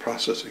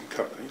processing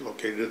company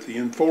located at the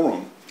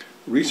Inforum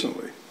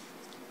recently,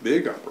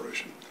 big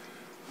operation,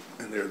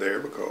 and they're there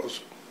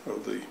because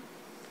of the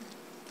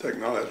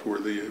technology. That's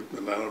where the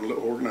Atlanta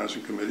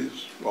Organizing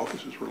Committee's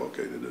offices were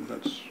located, and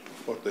that's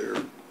what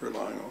they're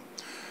relying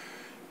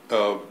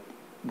on.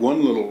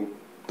 One little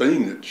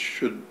thing that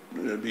should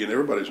be in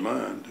everybody's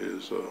mind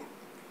is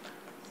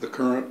the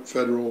current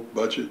federal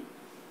budget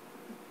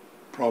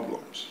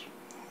problems,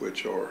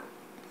 which are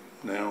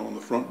now on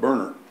the front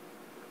burner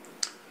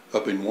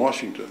up in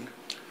Washington,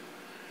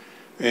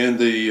 and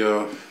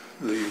the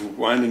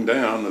winding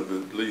down of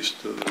at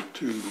least the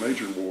two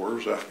major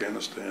wars,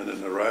 Afghanistan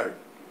and Iraq,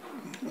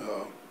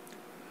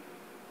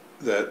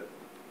 that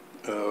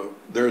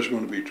there's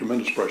going to be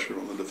tremendous pressure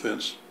on the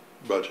defense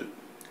budget,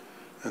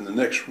 and the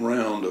next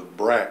round of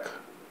BRAC,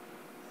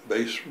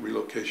 Base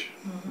Relocation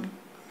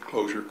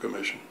Closure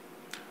Commission,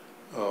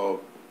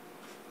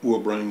 will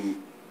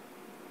bring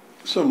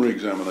some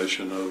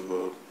reexamination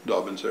of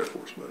Dobbins Air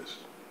Force Base.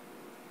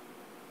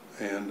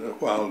 And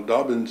while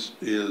Dobbins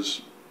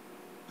is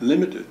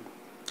limited,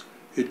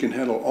 it can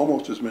handle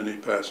almost as many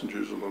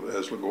passengers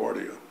as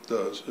LaGuardia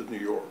does at New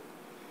York.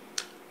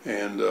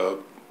 And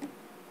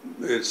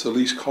it's the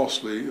least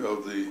costly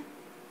of the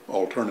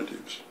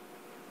alternatives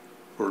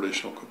for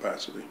additional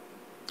capacity.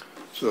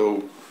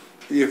 So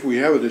if we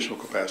have additional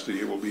capacity,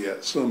 it will be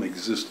at some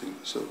existing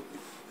facility.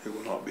 It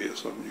will not be at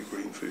some new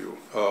greenfield.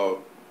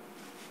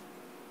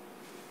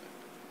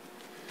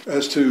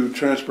 As to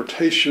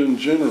transportation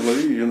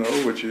generally, you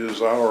know, which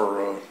is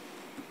our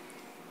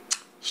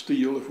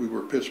steel if we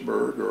were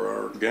Pittsburgh, or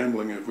our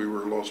gambling if we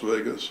were Las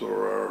Vegas,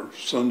 or our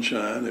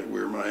sunshine if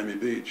we were Miami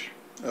Beach,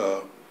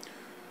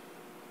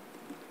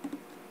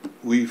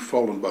 we've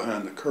fallen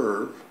behind the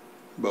curve,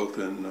 both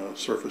in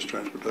surface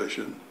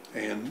transportation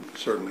and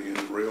certainly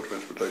in rail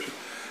transportation.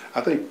 I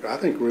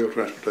think rail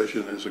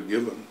transportation is a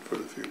given for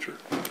the future.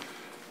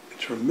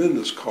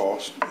 Tremendous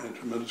cost and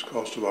tremendous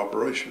cost of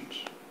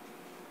operations.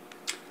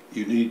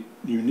 You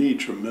need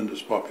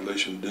tremendous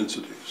population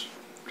densities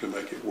to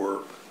make it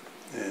work,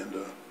 and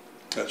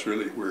That's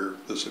really where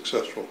the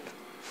successful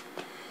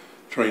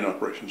train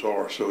operations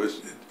are. So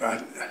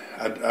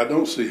I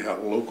don't see how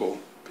local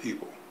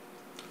people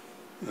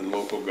and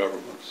local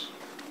governments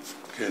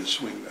can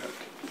swing that.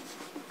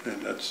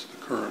 And that's the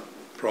current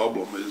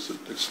problem, is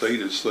that the state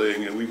is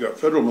saying, and we've got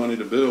federal money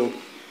to build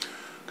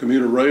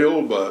commuter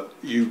rail, but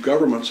you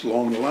governments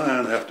along the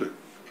line have to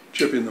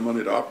chip in the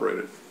money to operate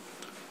it.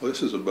 Well,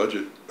 this is a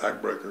budget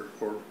backbreaker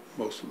for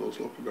most of those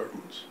local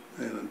governments.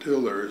 And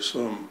until there is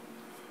some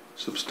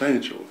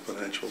substantial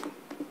financial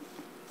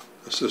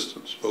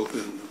assistance, both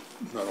in,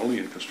 not only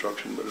in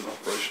construction, but in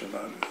operation,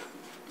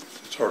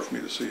 it's hard for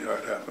me to see how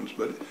it happens.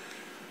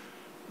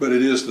 But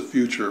it is the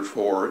future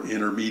for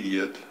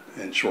intermediate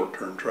and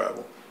short-term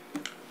travel.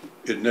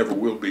 It never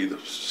will be the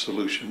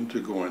solution to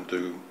going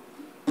to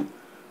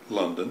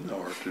London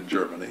or to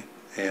Germany.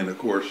 And of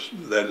course,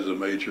 that is a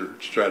major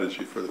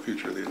strategy for the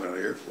future of the Atlanta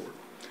airport,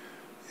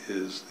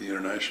 is the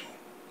international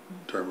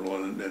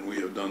terminal. And we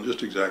have done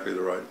just exactly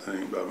the right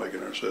thing by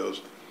making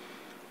ourselves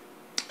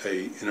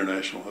a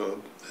international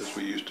hub, as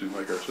we used to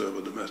make ourselves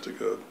a domestic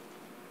hub.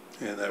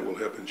 And that will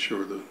help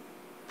ensure the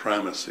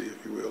primacy,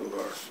 if you will, of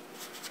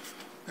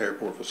our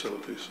airport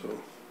facilities.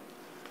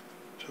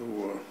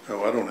 No,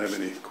 I don't have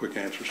any quick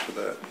answers to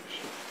that.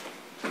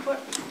 What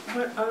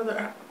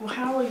other,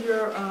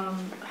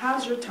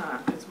 how's your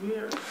time? Because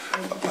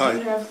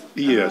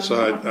Yes,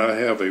 I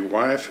have a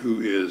wife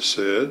who is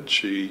said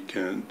she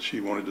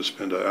wanted to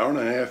spend an hour and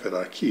a half at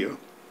IKEA.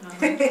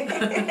 And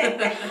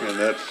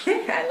that's,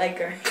 I like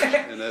her.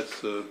 and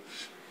that's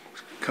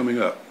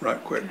coming up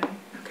right quick.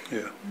 Okay.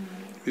 Yeah,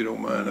 if you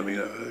don't mind. I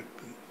mean,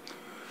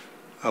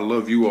 I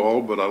love you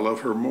all, but I love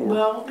her more.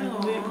 Well,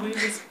 and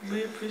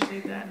we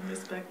appreciate that and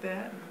respect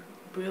that, and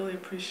really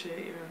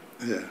appreciate your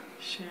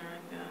sharing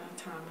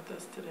time with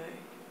us today.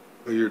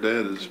 Well, your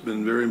dad has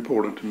been very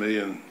important to me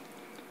and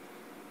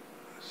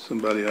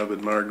somebody I've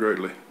admired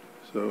greatly.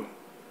 So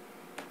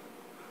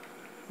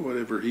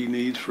whatever he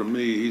needs from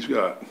me, he's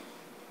got.